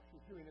 or perhaps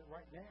you're hearing it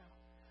right now.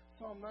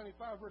 Psalm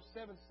 95 verse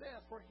 7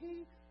 says, for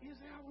he is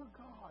our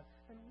God,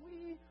 and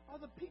we are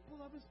the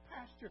people of his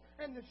pasture,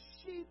 and the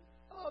sheep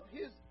of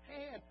his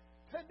hand.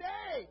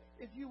 Today,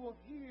 if you will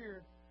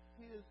hear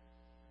his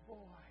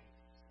voice.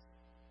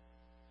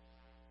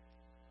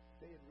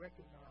 they had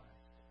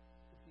recognized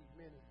that these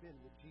men had been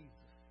with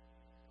Jesus.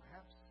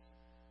 Perhaps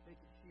they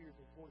could hear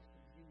the voice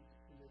of Jesus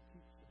in their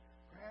teaching.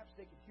 Perhaps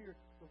they could hear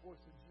the voice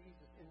of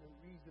Jesus in their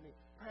reasoning.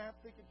 Perhaps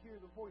they could hear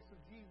the voice of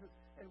Jesus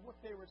and what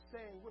they were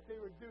saying, what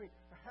they were doing,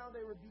 or how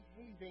they were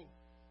behaving.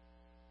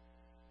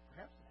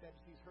 Perhaps the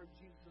Sadducees heard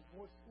Jesus'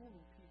 voice in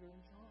Peter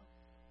and John.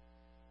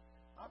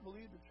 I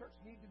believe the church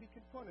needs to be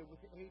confronted with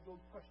the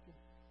age-old question,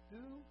 do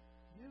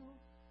you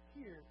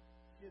hear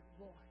His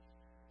voice?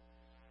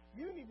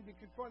 You need to be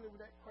confronted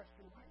with that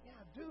question right now.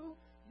 Do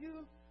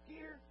you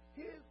hear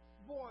His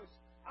voice?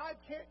 I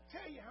can't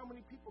tell you how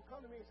many people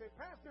come to me and say,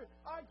 Pastor,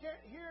 I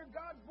can't hear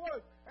God's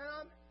voice. And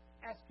I'm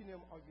asking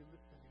them, are you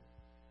listening?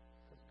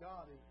 Because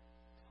God is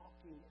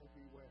talking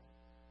everywhere.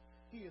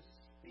 He is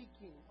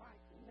speaking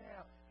right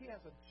now. He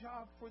has a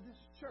job for this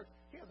church.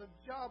 He has a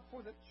job for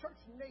the church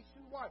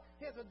nationwide.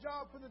 He has a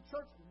job for the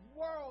church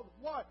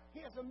worldwide. He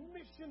has a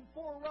mission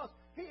for us.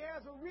 He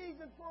has a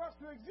reason for us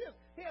to exist.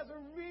 He has a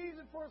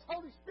reason for His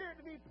Holy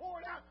Spirit to be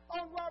poured out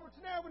on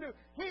Robertson Avenue.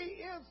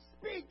 He is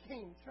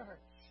speaking,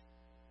 church.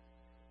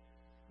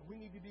 And we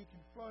need to be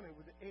confronted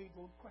with the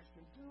age-old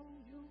question, do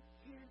you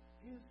hear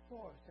His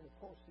voice? And of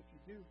course, if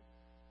you do,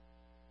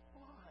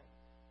 why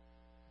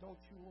don't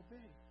you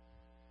obey?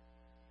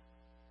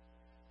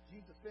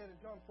 Jesus said in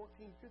John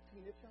 14:15,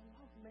 if you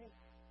love me,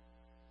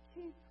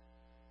 keep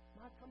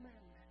my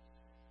commandments.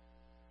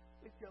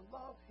 If you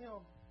love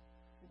Him,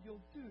 then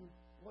you'll do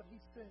what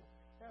He said.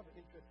 I have an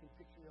interesting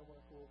picture I want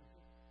to go over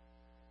here.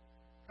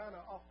 Kind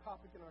of off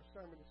topic in our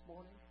sermon this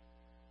morning.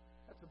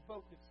 That's a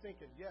boat that's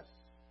sinking. Yes,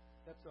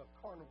 that's a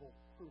Carnival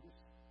cruise.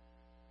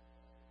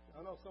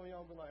 I know some of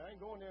y'all will be like, I ain't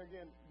going there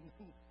again.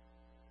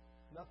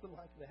 Nothing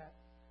like that.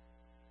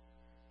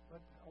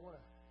 But I want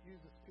to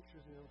use this picture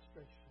as an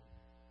illustration.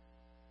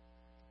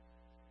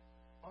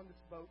 On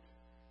this boat,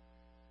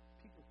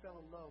 people fell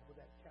in love with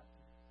that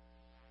captain.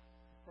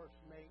 The first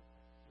mate,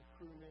 the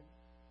crewman,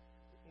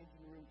 the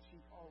engine room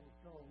chief, all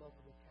fell in love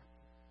with the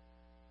captain.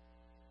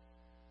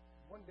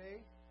 One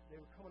day, they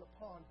were coming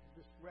upon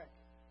this wreck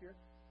here.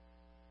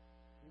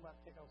 You might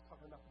think I was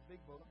talking about the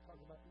big boat. I'm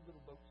talking about the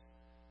little boats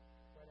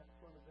right out in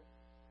front of it.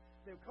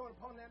 They were coming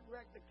upon that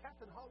wreck. The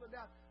captain hollered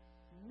out,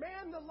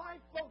 man the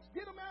lifeboats,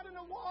 get them out in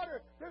the water.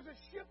 There's a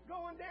ship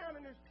going down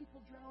and there's people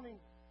drowning.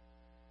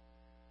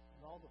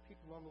 And all the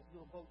people on those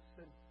little boats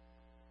said,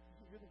 did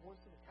you hear the voice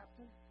of the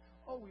captain?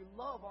 Oh, we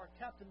love our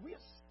captain. We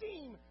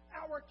esteem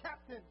our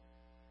captain.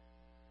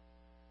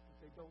 But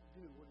they don't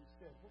do what he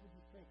said. What would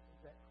you think of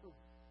that crew?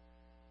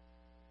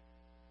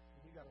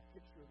 And we got a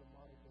picture of the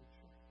modern day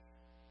church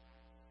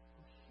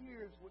who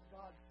hears what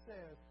God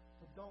says,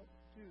 but don't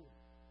do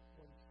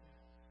what He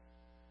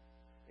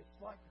says. It's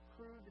like a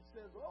crew that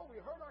says, oh,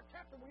 we heard our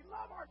captain. We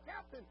love our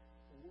captain.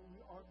 And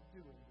we aren't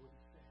doing what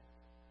He says.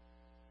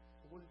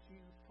 What has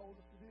Jesus told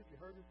us to do? If you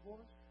heard His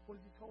voice, what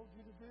has He told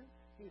you to do?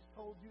 He has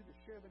told you to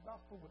share the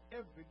gospel with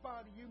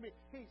everybody you meet.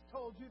 He's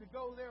told you to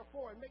go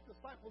therefore and make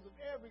disciples of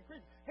every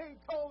Christian. He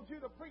told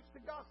you to preach the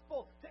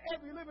gospel to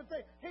every living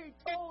thing. He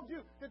told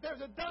you that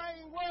there's a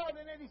dying world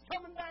and that He's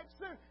coming back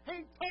soon.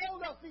 He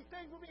told us these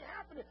things will be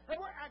happening,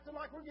 and we're acting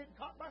like we're getting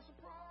caught by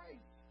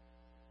surprise.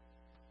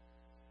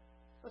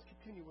 Let's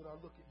continue with our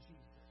look at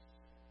Jesus.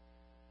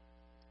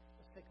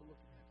 Let's take a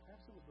look at that.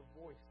 Perhaps it was the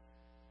voice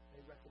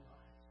they recognized.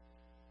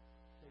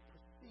 They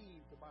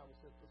perceive, the Bible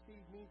says.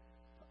 Perceive means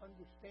to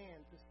understand,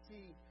 to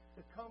see,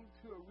 to come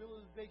to a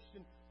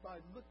realization by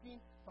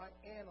looking, by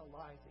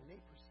analyzing.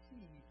 They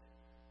perceived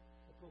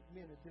that those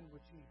men had been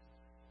with Jesus.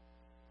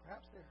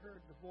 Perhaps they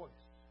heard the voice.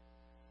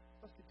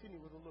 Let's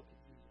continue with a look at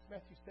Jesus.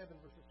 Matthew 7,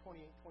 verses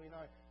 28 and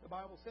 29. The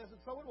Bible says,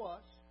 and so it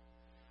was,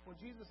 when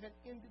Jesus had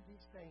ended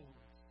these things,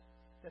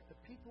 that the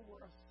people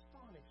were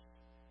astonished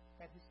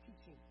at His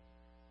teaching.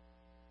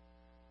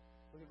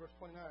 Look at verse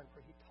 29.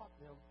 For He taught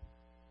them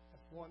as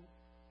one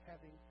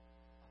having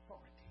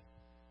authority,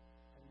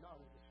 and not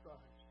as the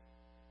scribes.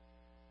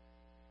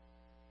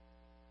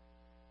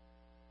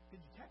 Did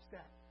you catch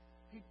that?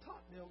 He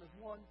taught them as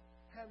one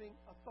having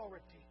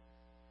authority.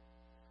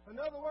 In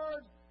other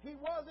words, He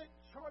wasn't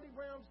Charlie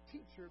Brown's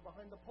teacher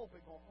behind the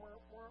pulpit going, wah,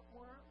 wah,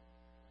 wah,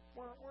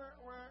 wah, wah,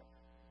 wah.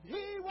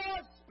 He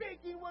was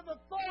speaking with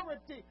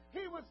authority.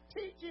 He was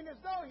teaching as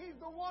though He's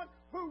the one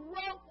who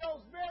wrote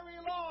those very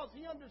laws.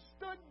 He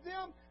understood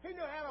them. He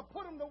knew how to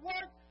put them to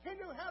work. He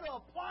knew how to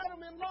apply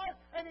them in life.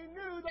 And He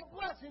knew the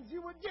blessings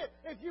you would get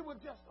if you would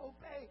just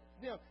obey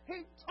them.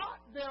 He taught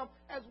them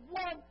as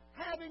one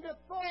having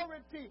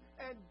authority.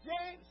 And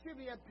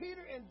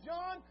Peter and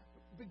John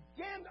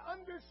began to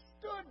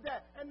understood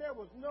that. And there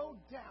was no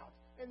doubt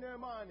in their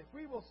mind. If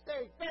we will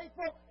stay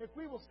faithful, if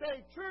we will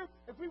stay true,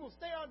 if we will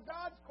stay on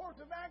God's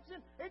course of action,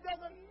 it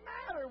doesn't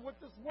matter what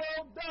this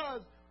world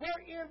does.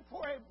 We're in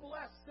for a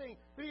blessing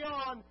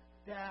beyond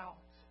doubt.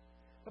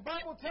 The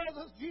Bible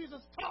tells us Jesus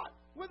taught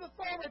with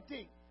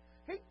authority.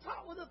 He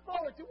taught with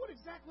authority. What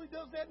exactly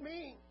does that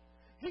mean?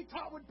 He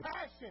taught with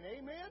passion,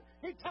 amen.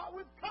 He taught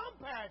with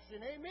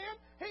compassion, amen.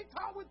 He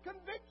taught with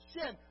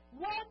conviction.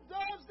 What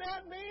does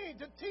that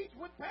mean, to teach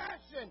with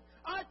passion?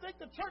 I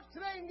think the church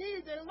today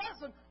needs a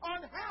lesson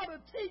on how to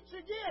teach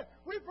again.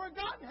 We've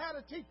forgotten how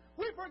to teach.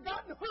 We've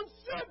forgotten who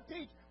should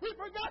teach. We've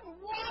forgotten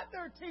what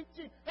they're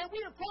teaching. And we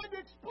are trying to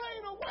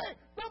explain away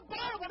the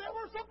Bible that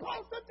we're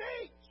supposed to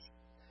teach.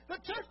 The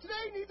church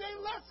today needs a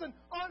lesson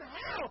on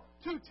how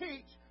to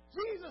teach.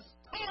 Jesus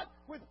taught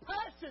with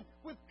passion,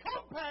 with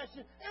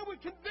compassion, and with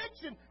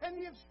conviction. And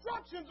the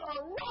instructions are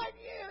right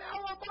in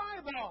our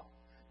Bible.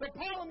 The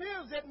problem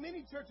is that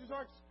many churches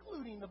are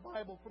excluding the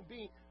Bible from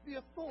being the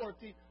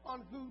authority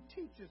on who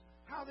teaches,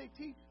 how they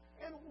teach,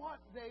 and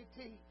what they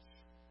teach.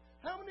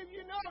 How many of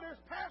you know there's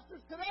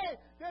pastors today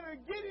that are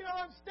getting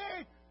on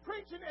stage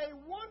preaching a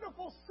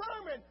wonderful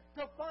sermon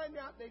to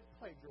find out they've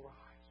plagiarized?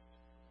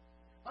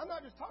 I'm not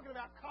just talking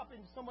about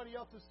copying somebody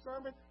else's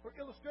sermon for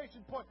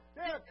illustration point.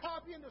 They're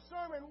copying the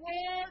sermon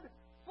word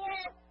for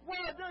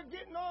word. They're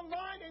getting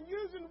online and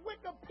using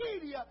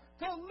Wikipedia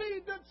to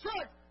lead the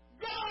church.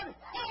 God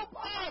help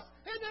us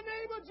in the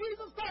name of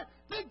Jesus Christ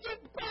to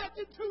get back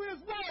into His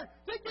Word,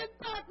 to get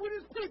back with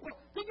His people,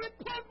 to get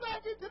plugged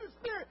back into the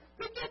Spirit,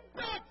 to get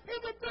back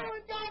into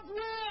doing God's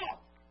will.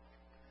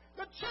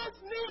 The church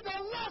needs a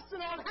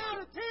lesson on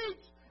how to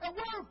teach, and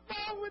we're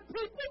following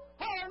people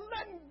who are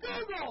letting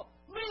Google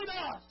lead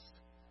us.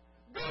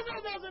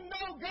 Google doesn't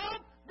know God.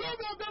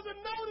 Google doesn't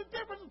know the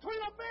difference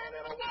between a man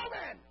and a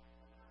woman.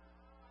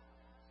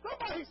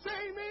 Somebody say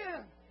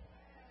amen.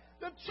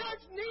 The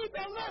church needs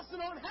a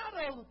lesson on how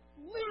to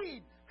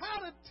lead,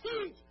 how to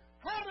teach,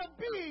 how to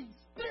be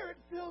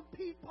Spirit-filled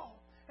people.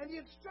 And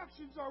the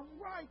instructions are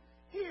right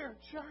here,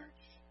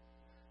 church.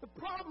 The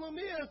problem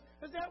is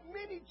that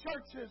many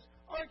churches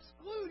are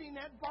excluding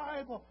that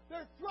Bible.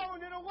 They're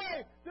throwing it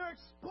away. They're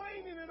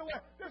explaining it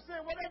away. They're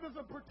saying, well, that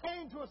doesn't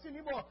pertain to us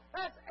anymore.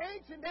 That's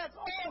ancient. That's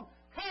old.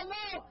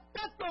 Hello.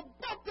 That's the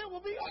book that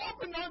will be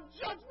opened on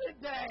Judgment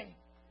Day.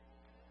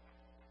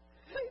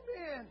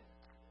 Amen.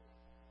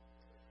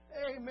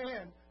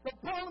 Amen. The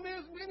problem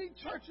is many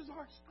churches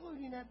are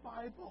excluding that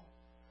Bible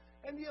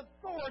and the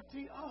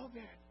authority of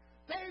it.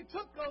 They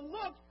took a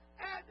look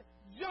at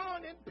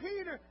John and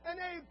Peter and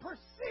they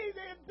perceived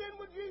they had been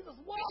with Jesus.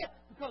 Why?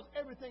 Because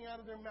everything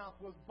out of their mouth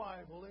was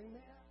Bible.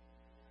 Amen.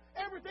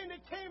 Everything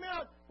that came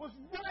out was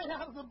right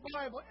out of the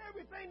Bible.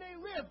 Everything they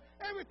lived,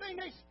 everything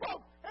they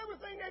spoke,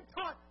 everything they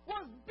taught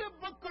was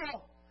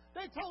biblical.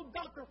 They told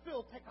Dr.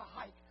 Phil, take a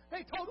hike.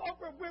 They told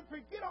Oprah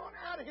Winfrey, get on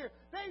out of here.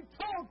 They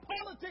told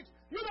politics,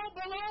 you don't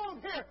belong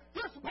here.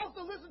 You're supposed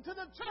to listen to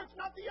the church,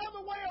 not the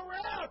other way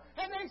around.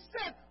 And they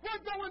said,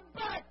 we're going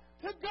back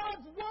to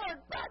God's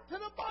Word, back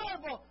to the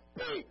Bible.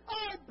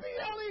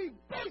 B-I-B-L-E,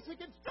 basic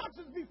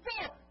instructions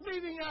before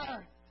leaving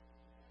earth.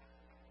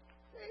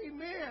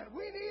 Amen.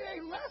 We need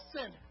a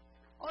lesson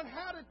on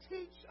how to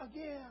teach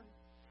again.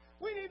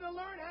 We need to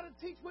learn how to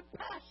teach with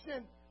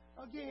passion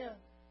again.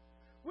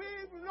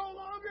 We're no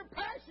longer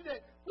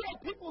passionate. We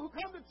have people who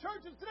come to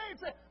churches today and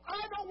say,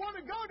 I don't want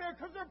to go there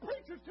because their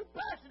preacher's too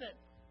passionate.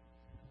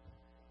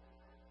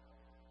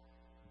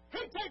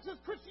 He takes his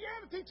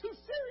Christianity too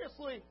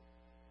seriously.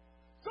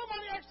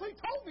 Somebody actually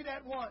told me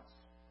that once.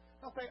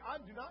 I'll say, I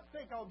do not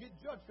think I'll get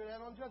judged for that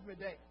on Judgment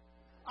Day.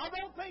 I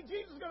don't think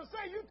Jesus is going to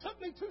say, you took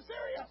me too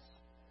serious.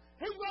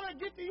 He's going to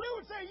get to you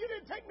and say, you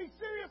didn't take me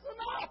serious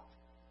enough.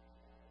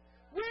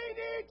 We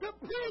need to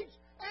preach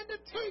and to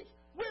teach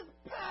with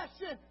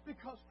passion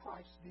because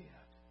Christ did.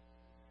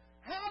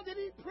 How did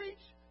He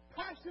preach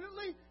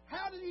passionately?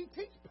 How did He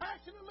teach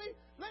passionately?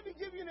 Let me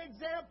give you an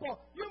example.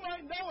 You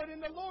might know it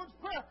in the Lord's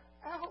Prayer.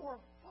 Our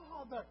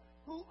Father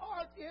who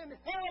art in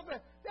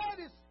heaven.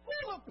 That is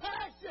full of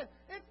passion.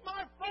 It's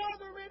my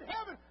Father in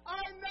heaven.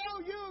 I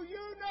know you.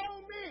 You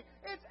know me.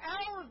 It's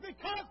ours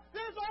because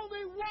there's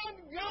only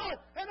one God.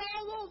 And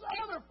all those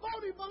other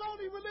phony,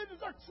 baloney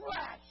religions are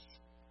trash.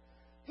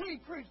 He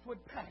preached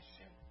with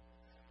passion.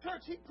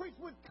 Church, He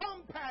preached with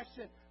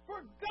compassion.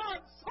 For God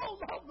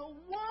so loved the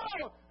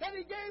world that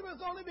He gave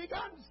His only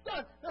begotten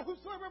Son, that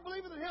whosoever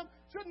believeth in Him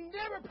should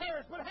never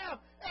perish but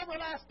have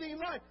everlasting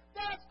life.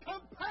 That's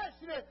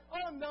compassionate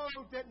on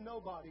those that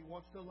nobody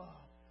wants to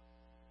love.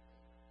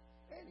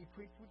 And He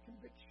preached with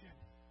conviction.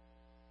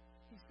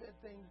 He said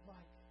things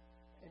like,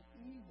 an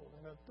evil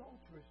and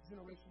adulterous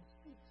generation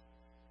seeks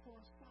for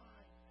a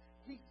sign.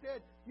 He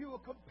said, you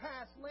will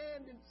compass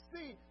land and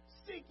sea,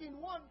 seeking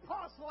one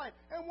proselyte.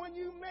 And when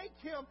you make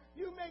him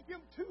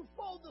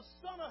twofold the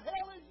son of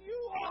hell as you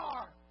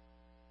are.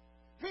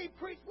 He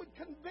preached with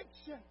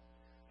conviction.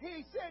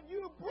 He said,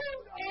 you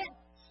brood of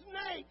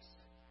snakes.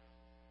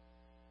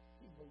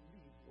 He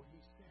believed what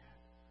he said.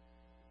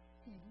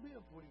 He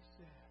lived what he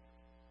said.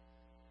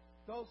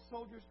 Those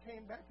soldiers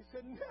came back and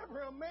said,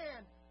 never a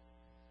man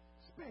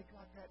spake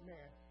like that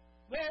man.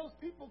 Those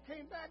people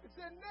came back and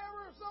said,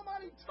 never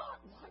somebody taught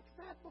like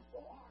that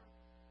before.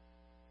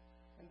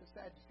 And the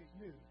Sadducees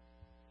knew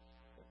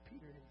that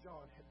Peter and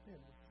John had been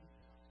with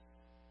Jesus.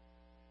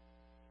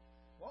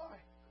 Why?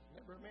 Because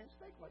never a man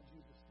spake like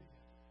Jesus did.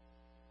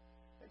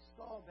 They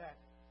saw that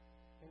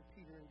in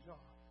Peter and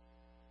John.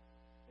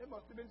 It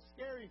must have been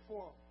scary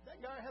for them.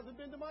 That guy hasn't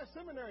been to my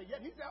seminary,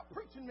 yet he's out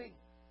preaching me.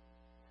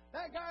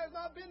 That guy has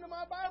not been to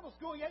my Bible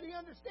school, yet he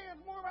understands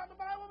more about the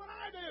Bible than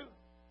I do.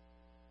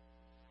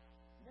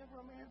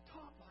 Never a man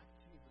taught like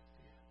Jesus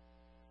did.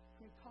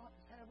 He taught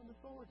as having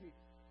authority.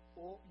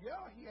 Well,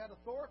 yeah, he had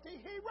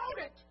authority. He wrote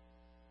it.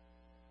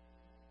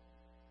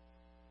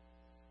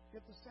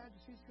 Yet the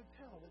Sadducees could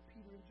tell that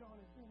Peter and John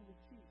had been with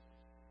Jesus.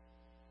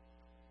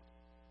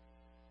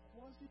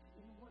 Was it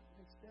in what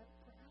they said,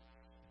 perhaps?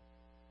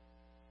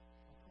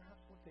 Or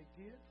perhaps what they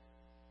did?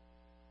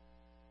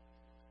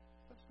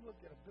 Let's look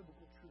at a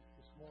biblical truth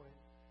this morning.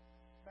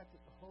 In fact,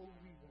 it's the whole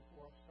reason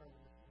for our sermon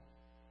this morning.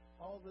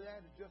 All of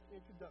that is just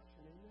introduction,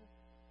 amen?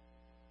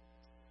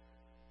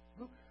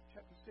 Luke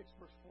chapter 6,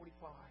 verse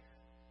 45.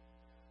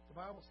 The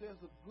Bible says,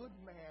 a good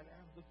man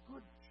out of the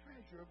good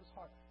treasure of his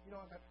heart. You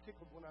know, I got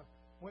tickled when I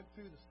went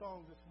through the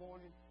songs this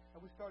morning, and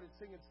we started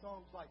singing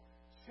songs like,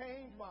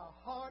 Change my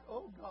heart,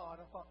 oh God.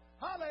 I thought,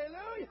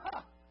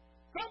 hallelujah!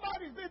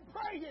 Somebody's been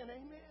praying,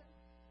 amen.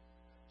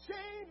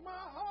 Change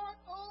my heart,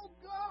 oh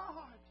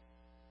God.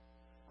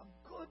 A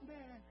good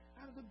man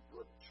out of the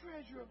good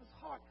treasure of his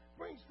heart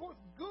brings forth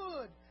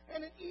good,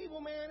 and an evil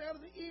man out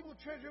of the evil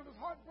treasure of his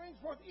heart brings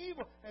forth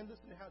evil. And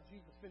listen to how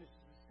Jesus finishes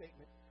his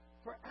statement.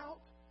 For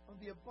out of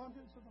the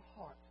abundance of the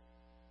heart,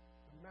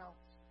 the mouth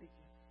speaketh.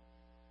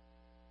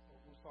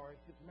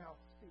 His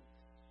mouth speaks.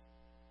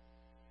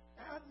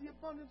 Out of the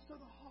abundance of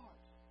the heart,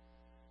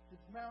 his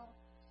mouth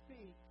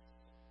speaks.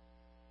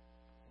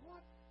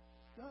 What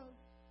does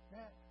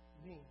that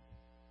mean?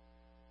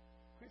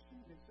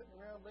 Christian, you've been sitting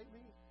around lately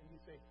and you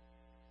say,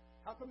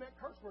 how come that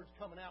curse word's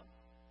coming out?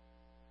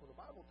 Well, the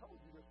Bible told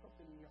you there's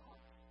something in your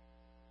heart.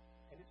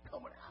 And it's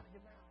coming out of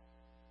your mouth.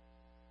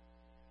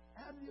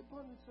 Out of the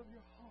abundance of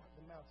your heart,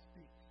 the mouth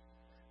speaks.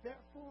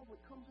 Therefore,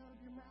 what comes out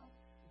of your mouth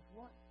is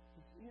what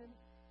is in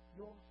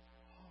your heart.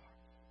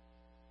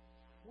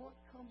 What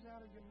comes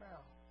out of your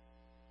mouth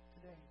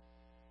today?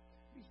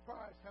 Be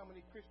surprised how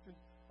many Christians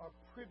are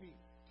privy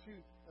to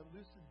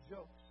elusive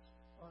jokes,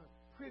 are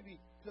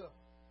privy to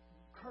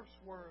curse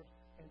words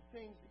and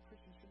things that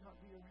Christians should not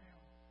be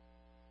around.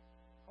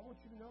 I want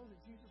you to know that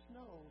Jesus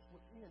knows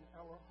what's in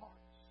our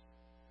hearts.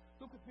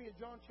 Look with me at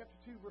John chapter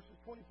 2, verses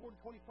 24 to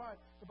 25.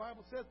 The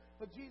Bible says,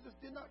 but Jesus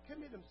did not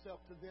commit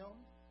himself to them.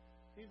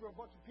 These were a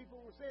bunch of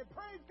people who were saying,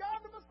 praise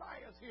God, the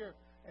Messiah's here.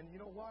 And you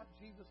know what?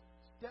 Jesus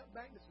stepped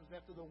back. This was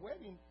after the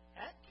wedding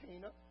at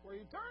Cana, where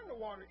he turned the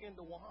water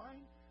into wine.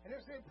 And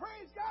they're saying,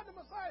 praise God, the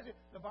Messiah's here.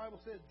 The Bible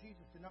says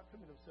Jesus did not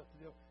commit himself to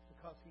them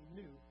because he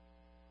knew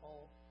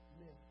all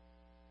men.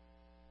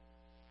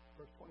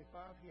 Verse 25,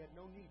 he had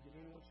no need that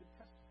anyone should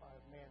testify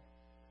of man,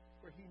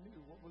 for he knew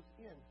what was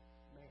in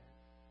man.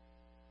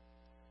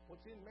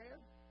 What's in man?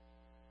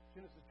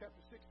 Genesis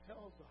chapter 6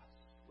 tells us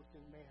what's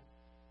in man.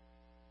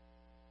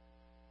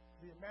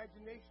 The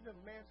imagination of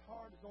man's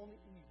heart is only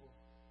evil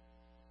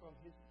from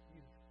his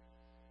youth.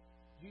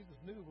 Jesus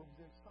knew what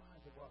was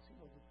inside of us. He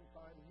knows what's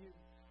inside of you.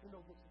 He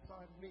knows what's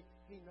inside of me.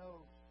 He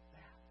knows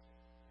that.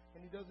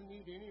 And he doesn't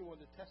need anyone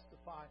to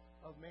testify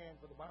of man,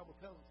 for the Bible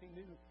tells us he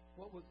knew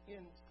what was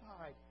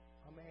inside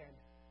a man.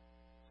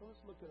 So let's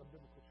look at a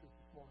biblical truth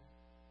this morning.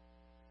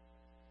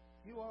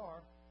 You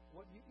are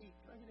what you eat.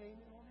 Can I get an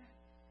amen on that?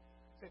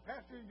 Say,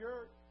 Pastor,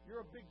 you're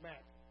a Big Mac.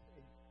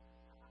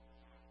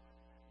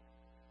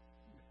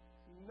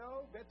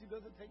 No, Betsy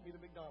doesn't take me to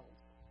McDonald's.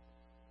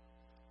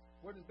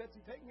 Where does Betsy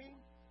take me?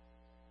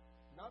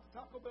 Not to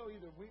Taco Bell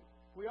either.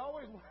 We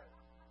always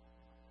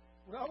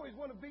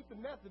want to beat the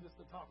Methodists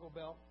to Taco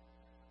Bell,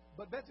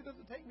 but Betsy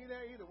doesn't take me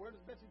there either. Where does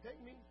Betsy take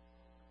me?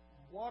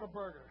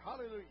 Whataburger.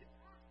 Hallelujah.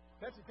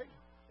 Betsy takes me.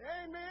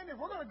 Amen. If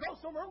we're going to go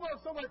somewhere, we're going to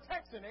go somewhere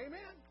Texan.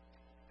 Amen.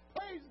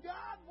 Praise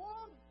God,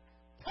 boy.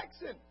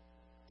 Texan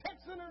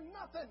or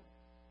nothing.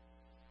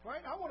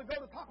 Right? I want to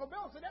go to Taco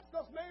Bell and say that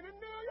stuff's made in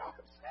New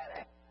York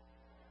City.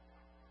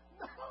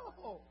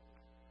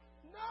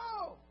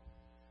 No.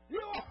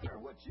 You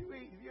are what you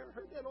eat. Have you ever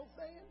heard that old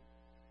saying?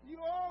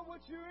 You are what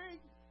you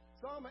eat.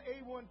 So I'm an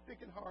A1 thick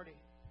and hearty.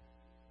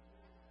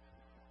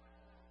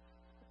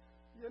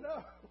 You know,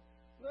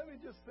 let me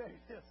just say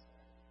this.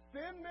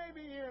 Thin may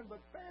be in,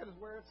 but fat is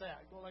where it's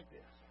at. Go like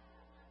this.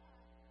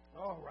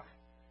 All right.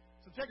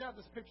 So check out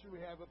this picture we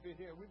have up in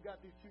here. We've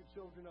got these cute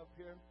children up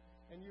here.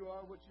 And you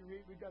are what you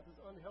eat. We've got this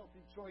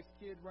unhealthy choice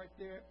kid right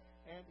there.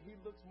 And he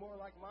looks more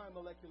like my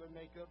molecular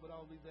makeup, but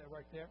I'll leave that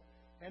right there.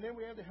 And then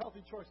we have the healthy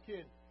choice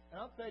kid. And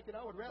I'm thinking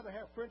I would rather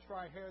have French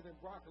fry hair than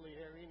broccoli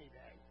hair any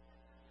day.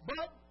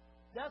 But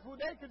that's what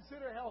they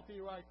consider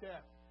healthy right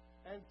there.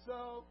 And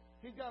so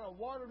he's got a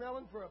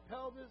watermelon for a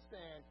pelvis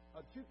and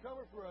a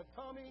cucumber for a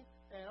tummy.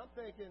 And I'm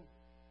thinking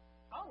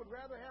I would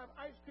rather have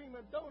ice cream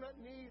and donut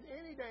knees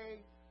any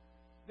day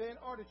than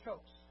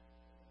artichokes.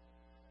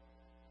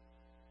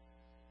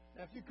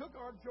 Now, if you cook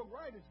artichoke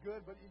right, it's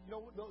good, but you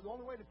know the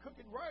only way to cook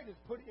it right is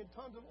put it in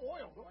tons of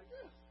oil. Go like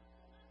this.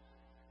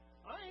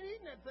 I ain't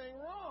eating that thing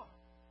raw.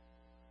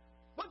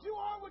 But you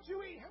are what you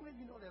eat. How many of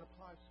you know that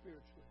applies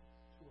spiritually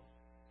to us?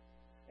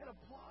 It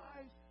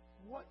applies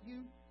what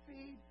you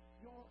feed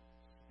your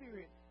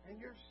spirit.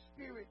 And your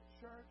spirit,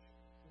 church,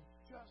 is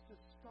just as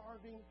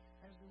starving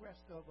as the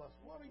rest of us.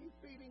 What are you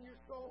feeding your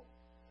soul?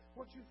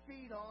 What you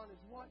feed on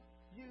is what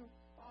you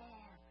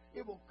are.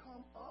 It will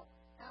come up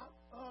out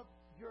of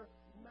your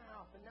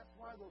mouth. And that's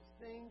why those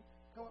things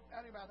come up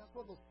out of your mouth. That's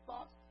why those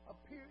thoughts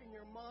appear in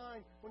your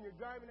mind when you're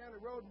driving down the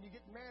road and you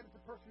get mad at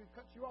the person who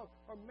cuts you off,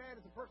 or mad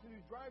at the person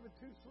who's driving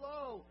too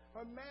slow,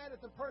 or mad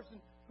at the person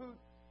who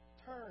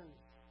turns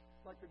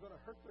like they're going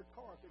to hurt their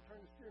car if they turn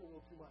the steering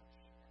wheel too much.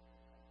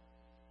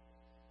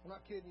 I'm not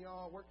kidding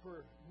y'all. I worked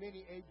for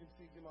many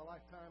agencies in my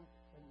lifetime,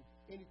 and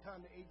anytime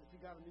the agency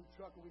got a new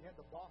truck and we had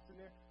the boss in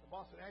there, the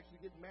boss would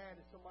actually get mad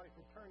at somebody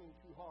for turning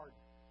too hard.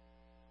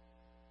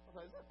 I was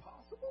like, is that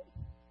possible?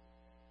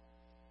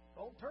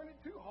 Don't turn it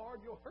too hard,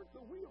 you'll hurt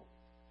the wheel.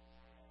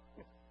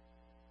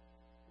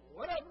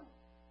 Whatever.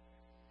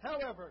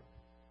 However,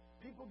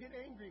 people get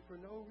angry for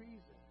no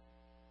reason.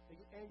 They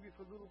get angry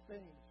for little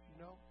things, you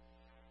know.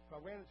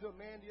 I ran into a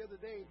man the other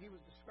day, and he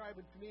was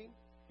describing to me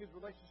his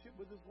relationship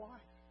with his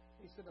wife.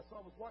 He said, I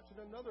was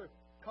watching another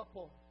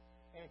couple,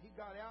 and he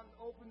got out and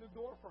opened the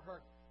door for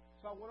her.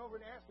 So I went over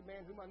and asked the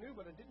man whom I knew,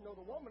 but I didn't know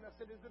the woman. I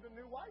said, is it a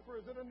new wife or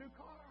is it a new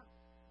car?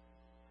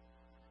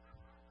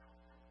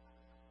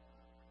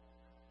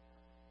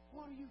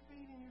 What are you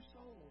feeding your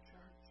soul,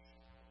 church?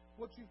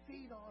 What you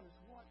feed on is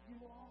what you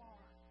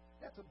are.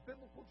 That's a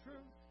biblical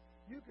truth.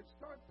 You can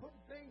start putting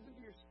things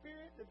into your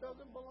spirit that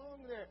doesn't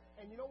belong there.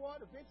 And you know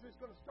what? Eventually it's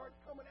going to start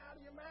coming out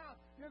of your mouth.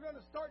 You're going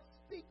to start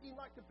speaking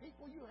like the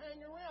people you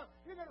hang around.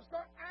 You're going to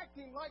start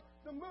acting like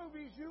the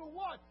movies you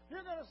watch.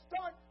 You're going to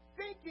start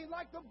thinking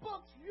like the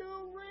books you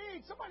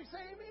read. Somebody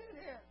say amen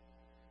here.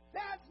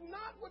 That's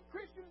not what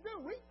Christians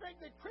do. We think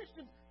that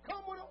Christians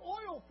come with an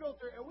oil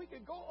filter and we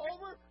can go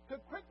over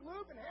to Quick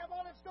Lube and have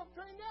all that stuff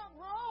drained out.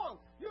 Wrong.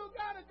 You've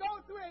got to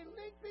go through a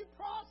lengthy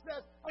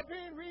process of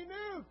being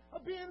renewed,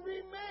 of being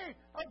remade,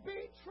 of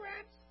being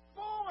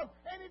transformed.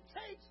 And it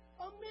takes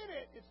a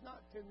minute. It's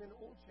not 10-minute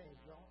oil change,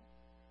 y'all.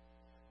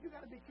 You've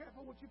got to be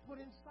careful what you put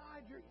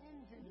inside your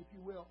engine, if you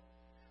will.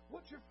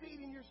 What you're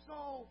feeding your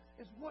soul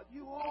is what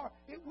you are.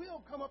 It will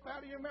come up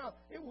out of your mouth.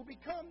 It will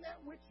become that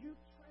which you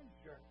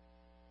treasure.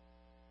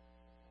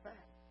 In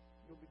fact,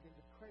 you'll begin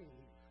to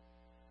crave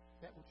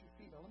that which you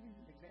feed on. Let me give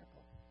you an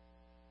example.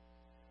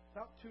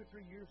 About 2 or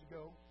 3 years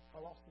ago,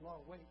 I lost a lot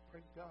of weight.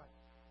 Praise God.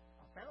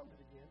 I found it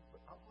again,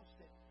 but I lost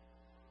it.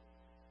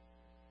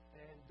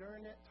 And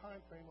during that time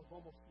frame of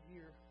almost a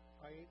year,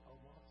 I ate a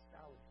lot of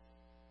salad.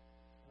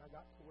 And I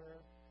got to where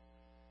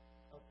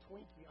a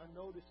Twinkie, I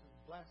know this is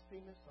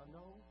blasphemous, I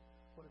know,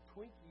 but a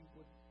Twinkie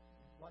would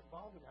like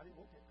bother me. I didn't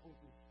want that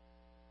Twinkie.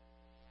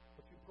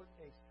 But you put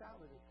a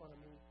salad in front of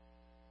me,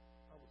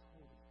 I was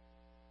hungry.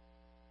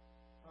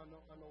 I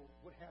know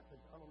what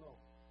happened. I don't know.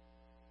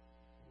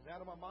 It was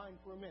out of my mind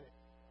for a minute.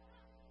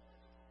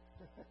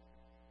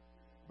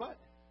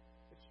 But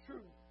it's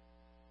true.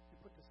 You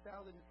put the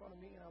salad in front of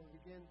me and I would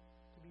begin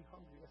to be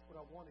hungry. That's what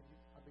I wanted.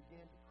 I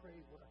began to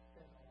crave what I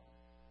fed on.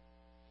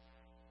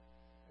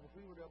 And if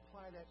we were to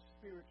apply that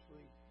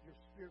spiritually, your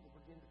spirit will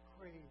begin to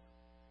crave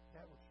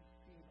that which you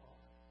feed on.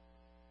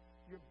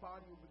 Your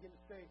body will begin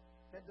to say,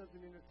 that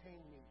doesn't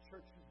entertain me.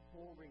 Church is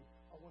boring.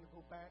 I want to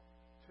go back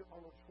to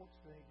Arnold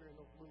Schwarzenegger in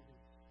those movies.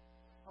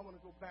 I want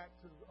to go back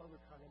to the other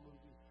kind of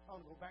movies. I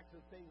want to go back to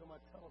the things on my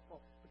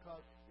telephone,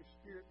 because your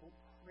spirit will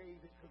crave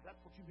it, because that's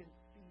what you've been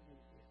feeding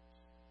it.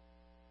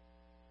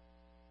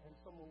 And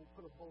someone will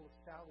put a bowl of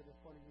salad in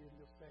front of you and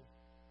you'll say,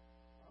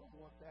 I don't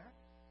want that.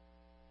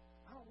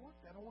 I don't want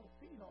that. I want to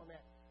feed on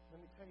that.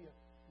 Let me tell you,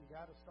 you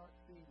got to start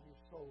feeding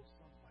your soul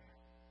somewhere.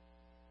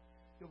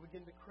 You'll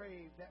begin to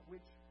crave that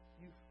which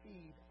you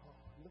feed on.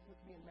 Look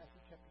with me in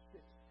Matthew chapter 6,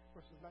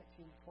 verses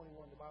 19 to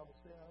 21. The Bible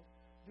says,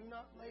 do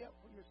not lay up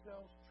for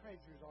yourselves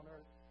treasures on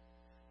earth,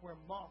 where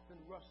moth and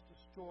rust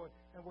destroy,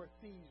 and where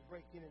thieves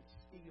break in and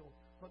steal.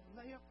 But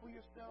lay up for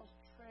yourselves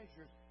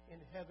treasures in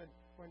heaven,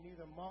 where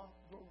neither moth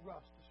nor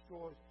rust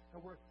destroys,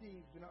 and where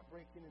thieves do not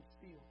break in and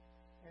steal.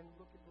 And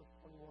look at verse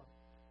 21.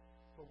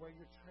 For where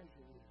your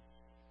treasure is,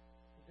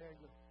 there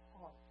your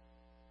heart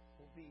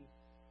will be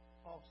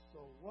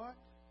also. What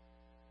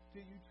do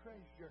you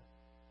treasure?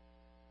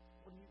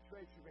 What are you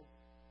treasuring?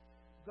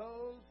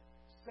 Those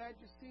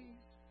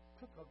Sadducees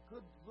took a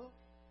good look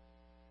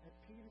at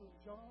Peter and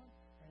John,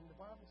 and the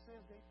Bible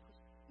says they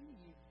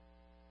perceived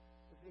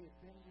that they had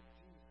been with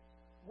Jesus.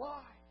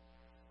 Why?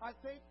 I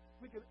think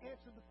we can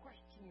answer the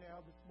question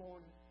now this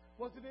morning.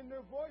 Was it in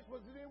their voice?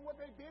 Was it in what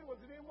they did?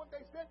 Was it in what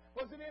they said?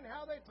 Was it in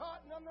how they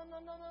taught?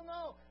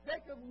 No.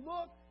 They could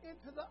look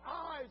into the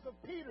eyes of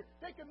Peter.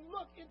 They could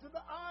look into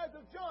the eyes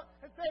of John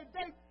and say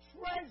they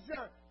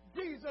treasure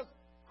Jesus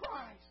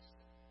Christ.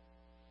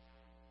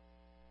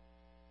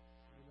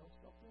 You know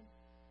something?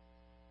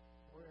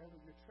 Wherever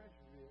your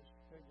treasure is,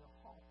 there your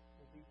heart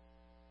will be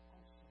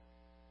also.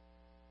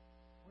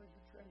 Where's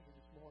your treasure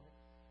this morning?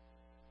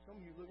 Some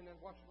of you looking at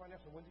watching right now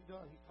saying, when's he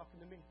done? He's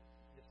talking to me.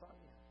 Yes, I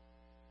am.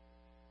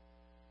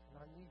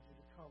 And I need you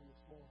to come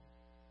this morning.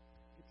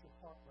 Get your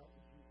heart right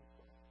with Jesus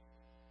Christ.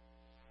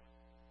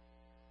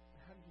 And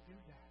how do you do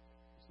that?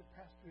 You said,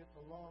 Pastor, it's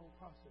a long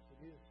process.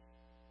 It is.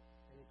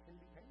 And it can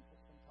be painful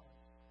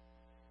sometimes.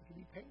 It can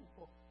be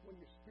painful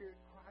when your spirit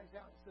cries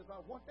out and says,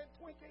 I want that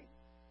Twinkie.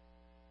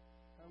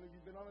 How many of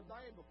you been on a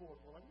diet before?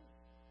 Well, I mean,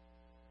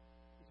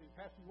 you say,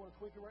 Pastor, you want a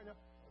Twinkie right now?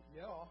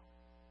 Yeah.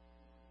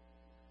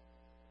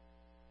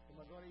 Am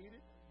I going to eat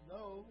it?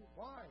 No.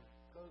 Why?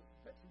 Because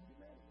Betsy would be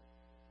mad at me.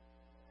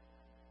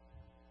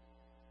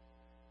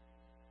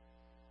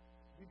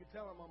 You can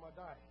tell I'm on my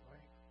diet,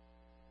 right?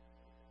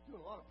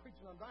 Doing a lot of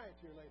preaching on diets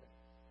here lately.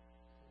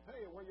 I'll tell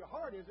you, where your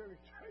heart is, there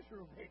your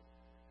treasure will be.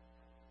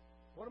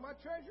 What am I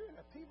treasuring?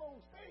 A T-bone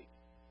steak.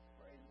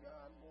 Praise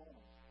God, boy.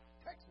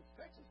 Texas.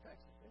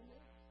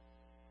 Amen.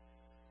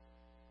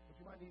 But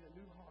you might need a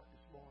new heart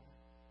this morning.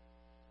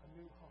 A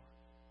new heart.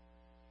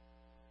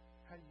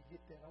 How do you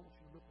get that? I want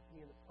you to look with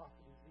me in the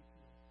prophet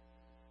Ezekiel.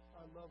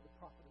 I love the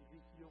prophet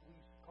Ezekiel. We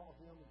used to call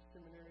him in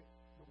seminary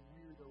the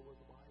weirdo of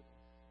the Bible.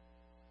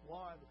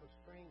 Why? Because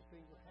strange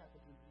things would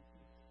happen to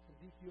Ezekiel.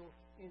 Ezekiel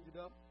ended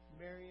up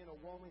marrying a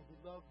woman he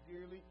loved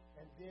dearly,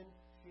 and then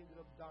she ended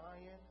up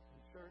dying in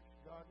church.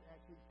 God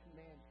actually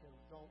commands him,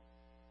 don't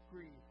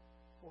grieve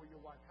for your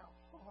wife. How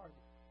hard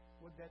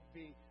would that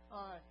be?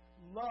 I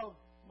love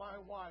my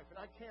wife,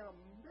 and I can't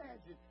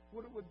imagine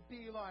what it would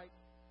be like.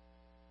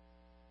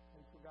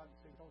 And for God to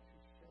say, don't you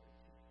shed a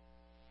tear.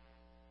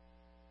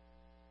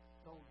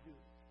 Don't do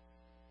it.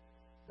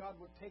 God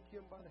would take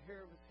him by the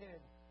hair of his head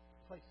to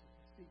places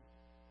to see.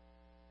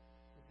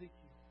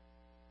 Ezekiel.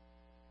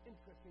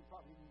 Interesting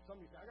prophet. Some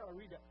of you say, I got to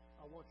read that.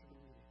 I want you to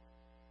read it.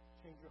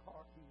 Change your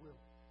heart. He will.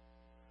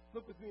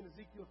 Look with me in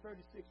Ezekiel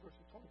 36,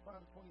 verses 25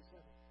 to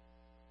 27.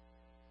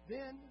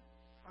 Then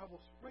I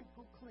will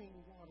sprinkle clean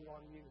water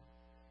on you,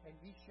 and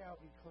ye shall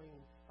be clean.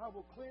 I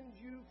will cleanse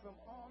you from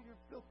all your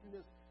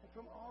filthiness and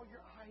from all your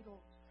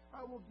idols.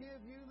 I will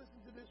give you, listen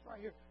to this right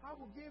here, I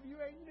will give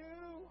you a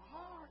new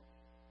heart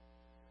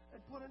and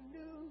put a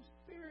new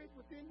spirit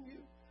within you.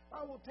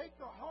 I will take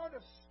the heart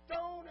of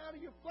stone out of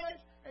your flesh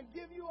and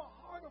give you a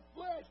heart of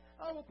flesh.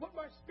 I will put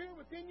my spirit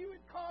within you and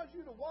cause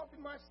you to walk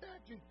in my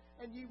statutes,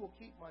 and ye will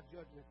keep my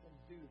judgments and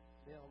do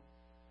them.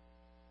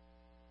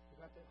 You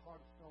got that heart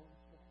of stone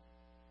this morning?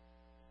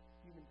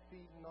 You've been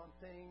feeding on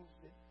things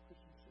that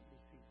Christians shouldn't be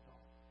feeding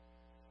on.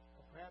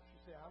 Or perhaps you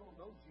say, I don't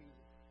know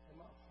Jesus, and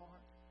my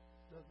heart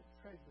doesn't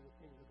treasure the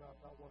things of God,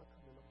 but I want to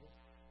come in on this.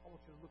 I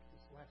want you to look at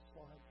this last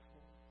slide this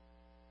morning.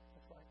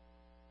 That's right.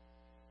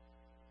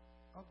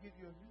 I'll give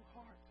you a new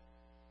heart,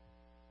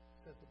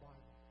 says the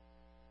Bible.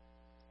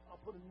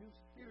 I'll put a new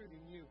spirit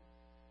in you.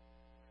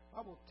 I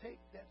will take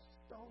that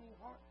stony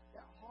heart,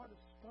 that heart of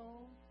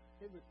stone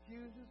that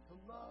refuses to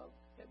love,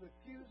 that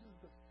refuses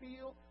to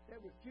feel,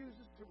 that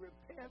refuses to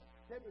repent,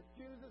 that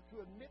refuses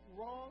to admit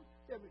wrong,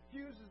 that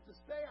refuses to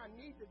say, I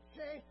need to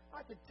change.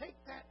 I can take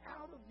that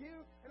out of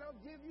you, and I'll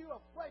give you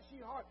a fleshy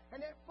heart.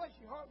 And that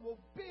fleshy heart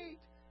will beat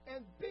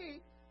and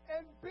beat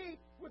and beat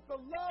with the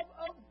love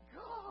of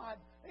God.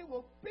 It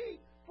will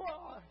beat for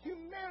a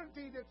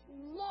humanity that's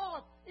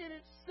lost in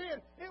its sin.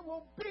 It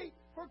will beat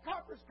for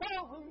Copper's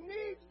Cove who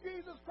needs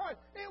Jesus Christ.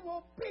 It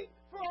will beat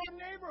for our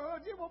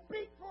neighborhoods. It will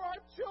beat for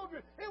our children.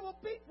 It will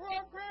beat for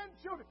our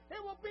grandchildren. It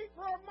will beat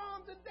for our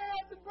moms and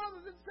dads and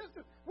brothers and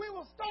sisters. We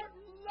will start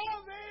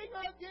loving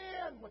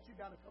again. But you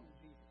got to come to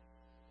Jesus.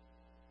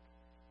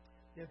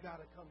 You've got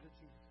to come to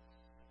Jesus.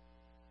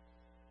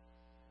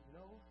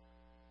 You know,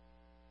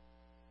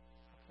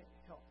 I can't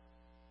help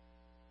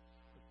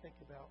but think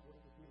about what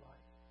it would be like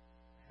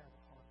to have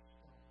a heart of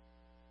stone,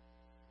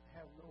 to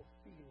have no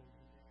feeling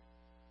in there.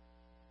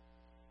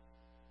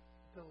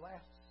 The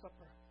Last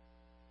Supper,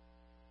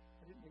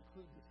 I didn't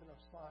include this in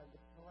our slide, but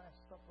the Last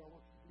Supper, I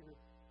want you to hear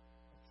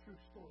a true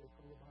story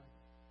from the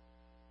Bible.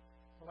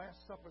 The Last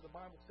Supper, the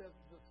Bible says,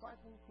 the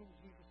disciple whom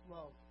Jesus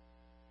loved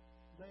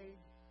laid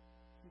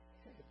his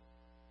head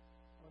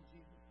on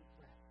Jesus'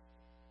 breast.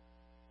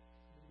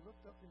 And he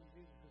looked up into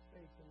Jesus'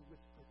 face and he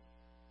whispered,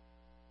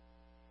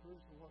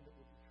 who's the one that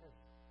will betray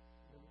me?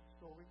 Remember the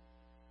story?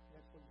 And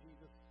that's when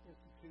Jesus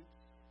institutes,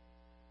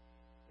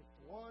 it's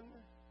the one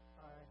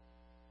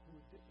who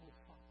is in his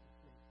heart with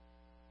me.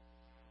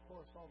 Of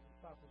course, all the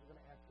disciples are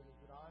going to ask him, is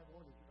it I,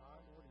 Lord? Is it I,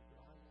 Lord? Is it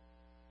I, Lord?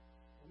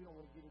 And we don't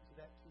want to get into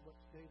that too much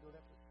today, though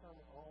that's a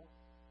sermon all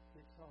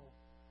its own.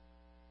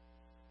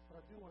 But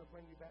I do want to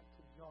bring you back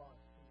to John,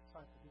 the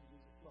disciple whom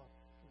Jesus loved.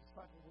 The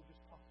disciple we're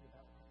just talking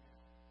about right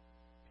now.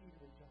 Peter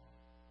and John.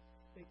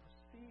 They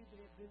perceived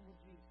they had been with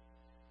Jesus.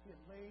 He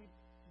had laid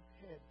his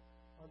head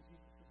on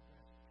Jesus'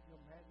 breast. Can you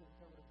imagine what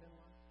that would have been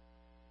like?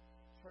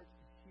 Church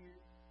to hear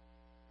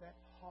that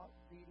heart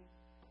beating.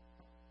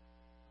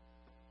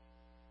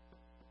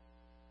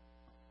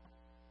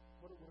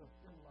 What it would have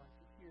been like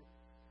to hear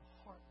the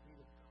heartbeat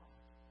of God.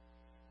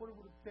 What it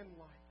would have been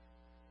like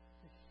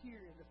to hear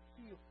and to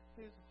feel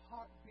his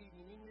heart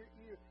beating in your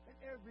ear. And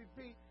every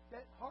beat,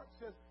 that heart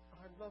says,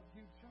 I love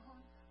you,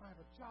 John. I have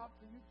a job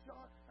for you,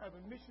 John. I have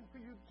a mission for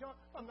you, John.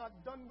 I'm not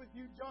done with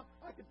you, John.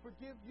 I can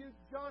forgive you,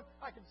 John.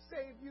 I can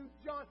save you,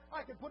 John.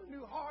 I can put a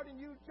new heart in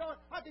you, John.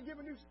 I can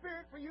give a new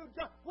spirit for you,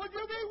 John. Would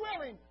you be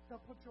willing to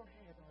put your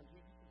hand on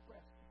Jesus'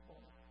 breast this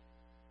morning?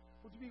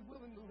 Would you be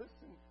willing to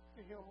listen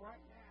to him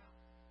right now?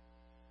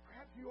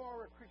 Perhaps you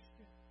are a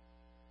Christian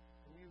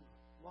and you've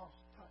lost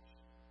touch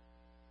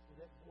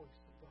with that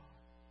voice of God.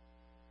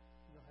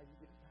 You know how you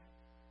get it back?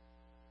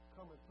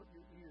 put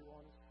your ear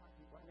on his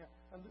heartbeat right now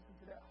and listen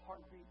to that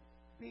heartbeat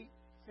beat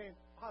saying,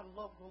 I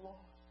love the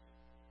lost.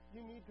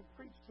 You need to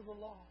preach to the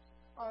lost.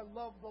 I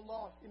love the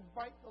lost.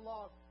 Invite the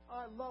lost.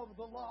 I love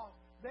the lost.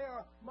 They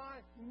are my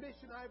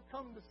mission. I have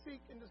come to seek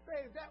and to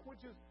save that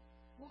which is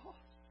lost.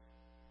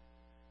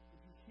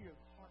 Would you hear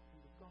the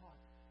heartbeat of God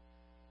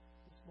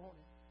this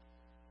morning?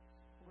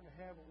 We're going to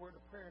have a word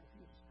of prayer. And if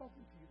He has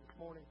spoken to you this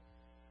morning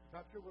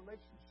about your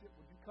relationship,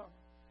 would you come?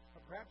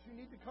 Or perhaps you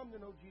need to come to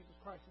know Jesus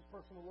Christ as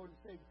personal Lord and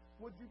Savior.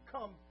 Would you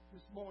come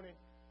this morning?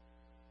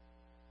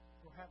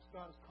 Perhaps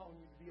God is calling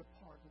you to be a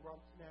part of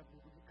Robertson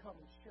Avenue. Would you come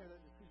and share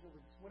that decision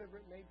with us, whatever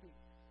it may be?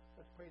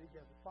 Let's pray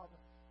together. Father,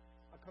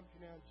 I come to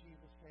you now in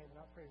Jesus' name, and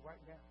I pray right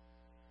now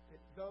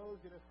that those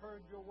that have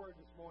heard your word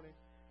this morning,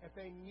 if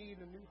they need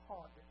a new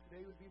heart, that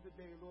today would be the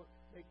day, Lord,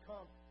 they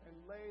come and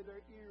lay their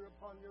ear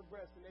upon your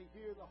breast, and they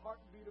hear the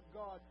heartbeat of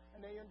God,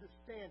 and they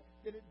understand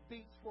that it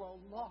beats for a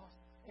lost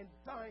and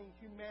dying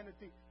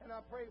humanity. And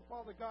I pray,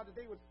 Father God, that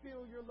they would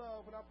feel your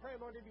love, and I pray,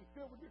 Lord, they'd be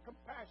filled with your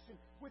compassion,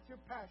 with your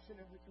passion,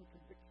 and with your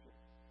conviction.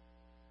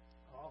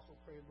 I also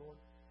pray, Lord,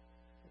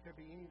 if there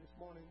be any this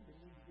morning that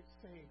need to get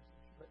saved,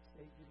 that you let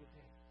save you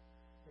today.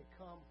 They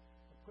come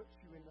and put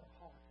you in their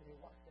heart, and they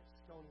watch that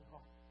stony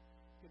heart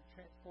get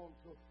transformed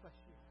to a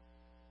fleshy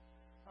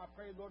heart. I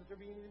pray, Lord, if there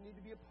be any that need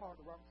to be a part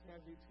of Robertson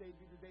Avenue, save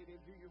you today,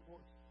 they'll hear your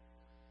voice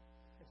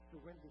and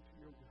surrender to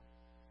your will.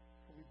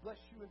 And we bless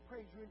you and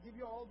praise you and give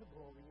you all the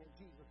glory in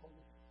Jesus' holy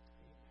name.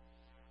 Amen.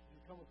 Would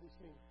you come as we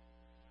sing?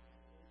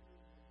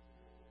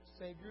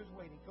 Savior is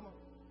waiting. Come on.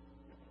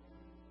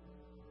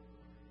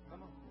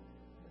 Come on.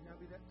 May now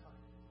be that time.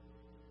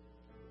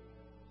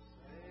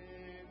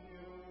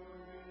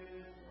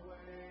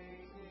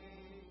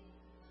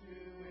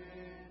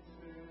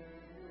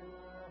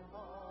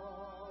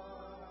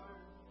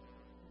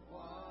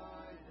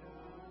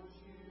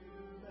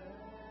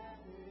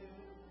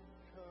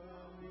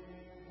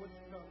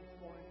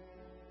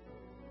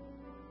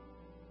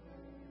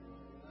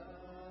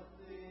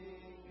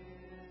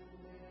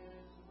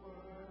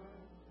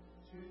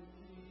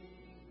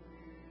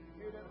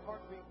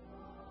 Heartbeat.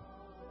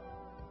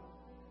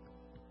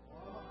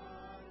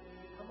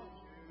 Come on.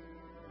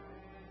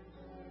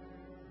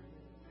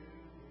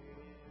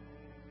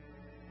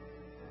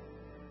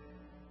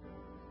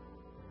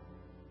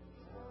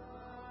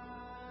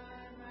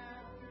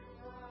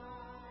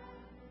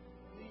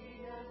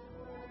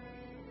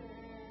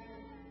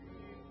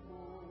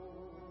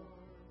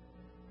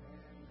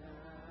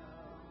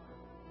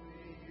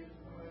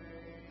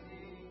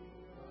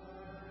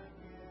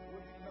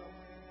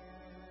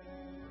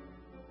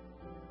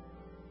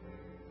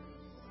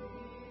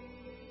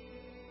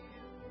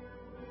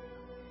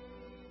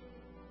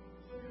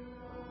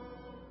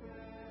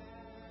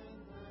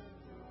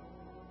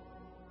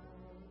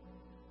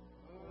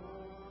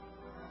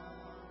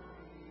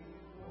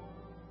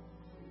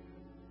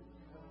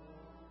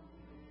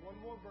 One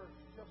more verse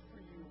just for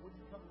you. Would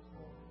you come this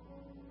morning?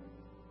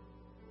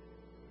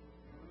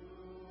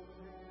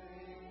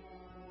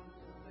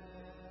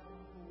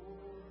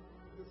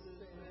 The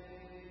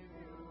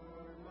Savior,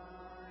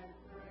 my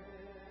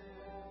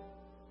friend,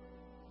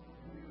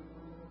 you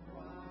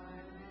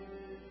find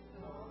His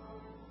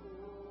arms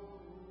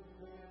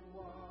open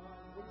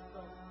wide. Would you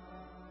come?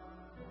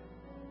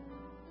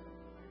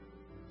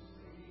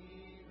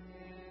 Receive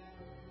Him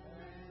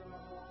as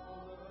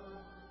all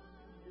of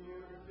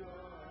your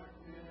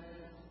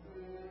darkness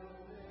will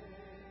end.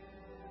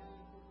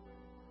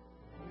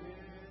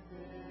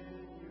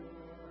 Within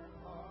your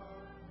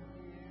heart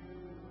you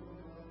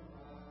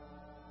abide.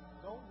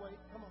 Don't wait.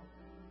 Come on.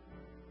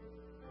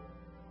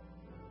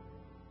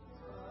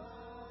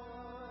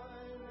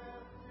 Time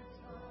after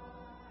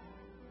time,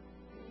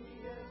 He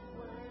has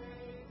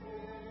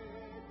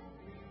waited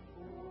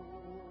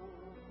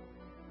before.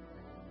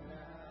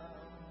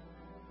 Now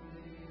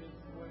He is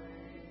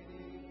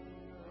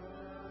waiting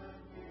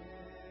again.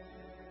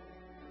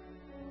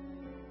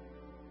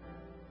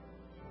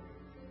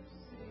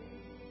 See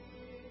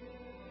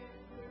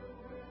if you're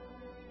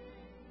willing to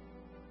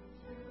open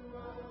the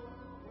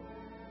door.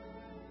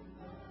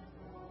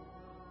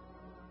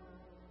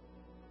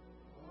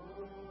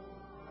 Oh,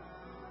 how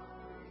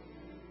He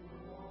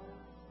wants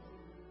to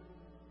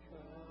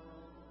come in.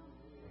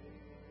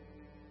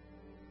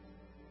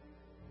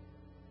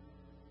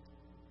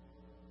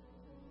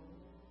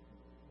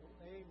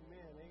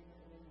 Amen,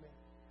 amen, amen.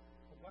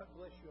 Well, God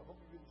bless you. I hope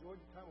you enjoyed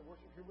your time of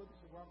worship here with us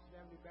at Robertson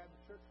Avenue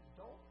Baptist Church.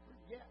 Don't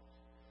forget,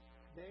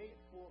 today at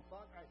 4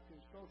 o'clock, ice cream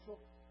social,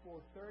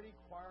 4:30,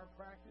 choir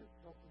practice.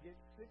 Don't forget,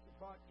 6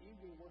 o'clock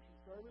evening worship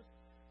service.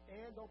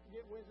 And don't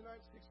forget, Wednesday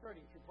night,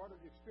 6:30. If you're part of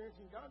the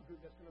Experiencing God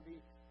group, that's going to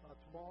be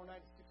tomorrow night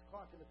at 6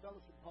 o'clock in the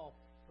fellowship hall.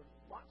 So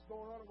there's lots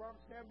going on at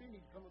Robertson Avenue. You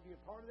need to come and be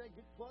a part of that.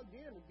 Get plugged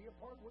in and be a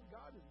part of what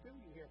God is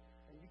doing here.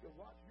 And you can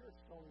watch your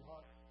stony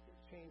heart get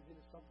changed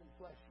into something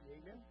fleshy.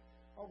 Amen?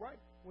 All right.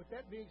 With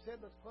that being said,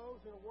 let's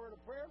close in a word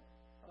of prayer.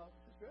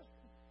 Sister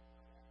Esther.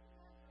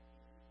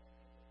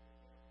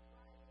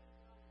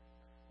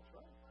 That's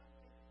right.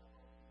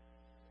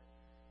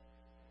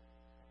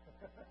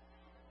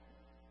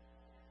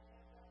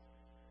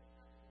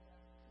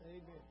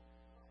 Amen.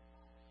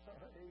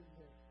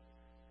 Amen.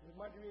 There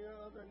might be any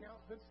other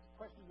announcements,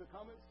 questions, or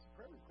comments,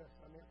 prayer requests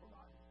on there from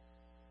us.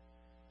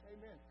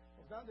 Amen.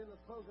 Well, now then,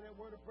 let's close in that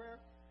word of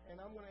prayer. And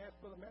I'm going to ask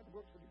Brother Matt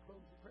Brooks to be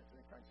closed in prayer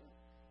today. Thank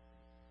you.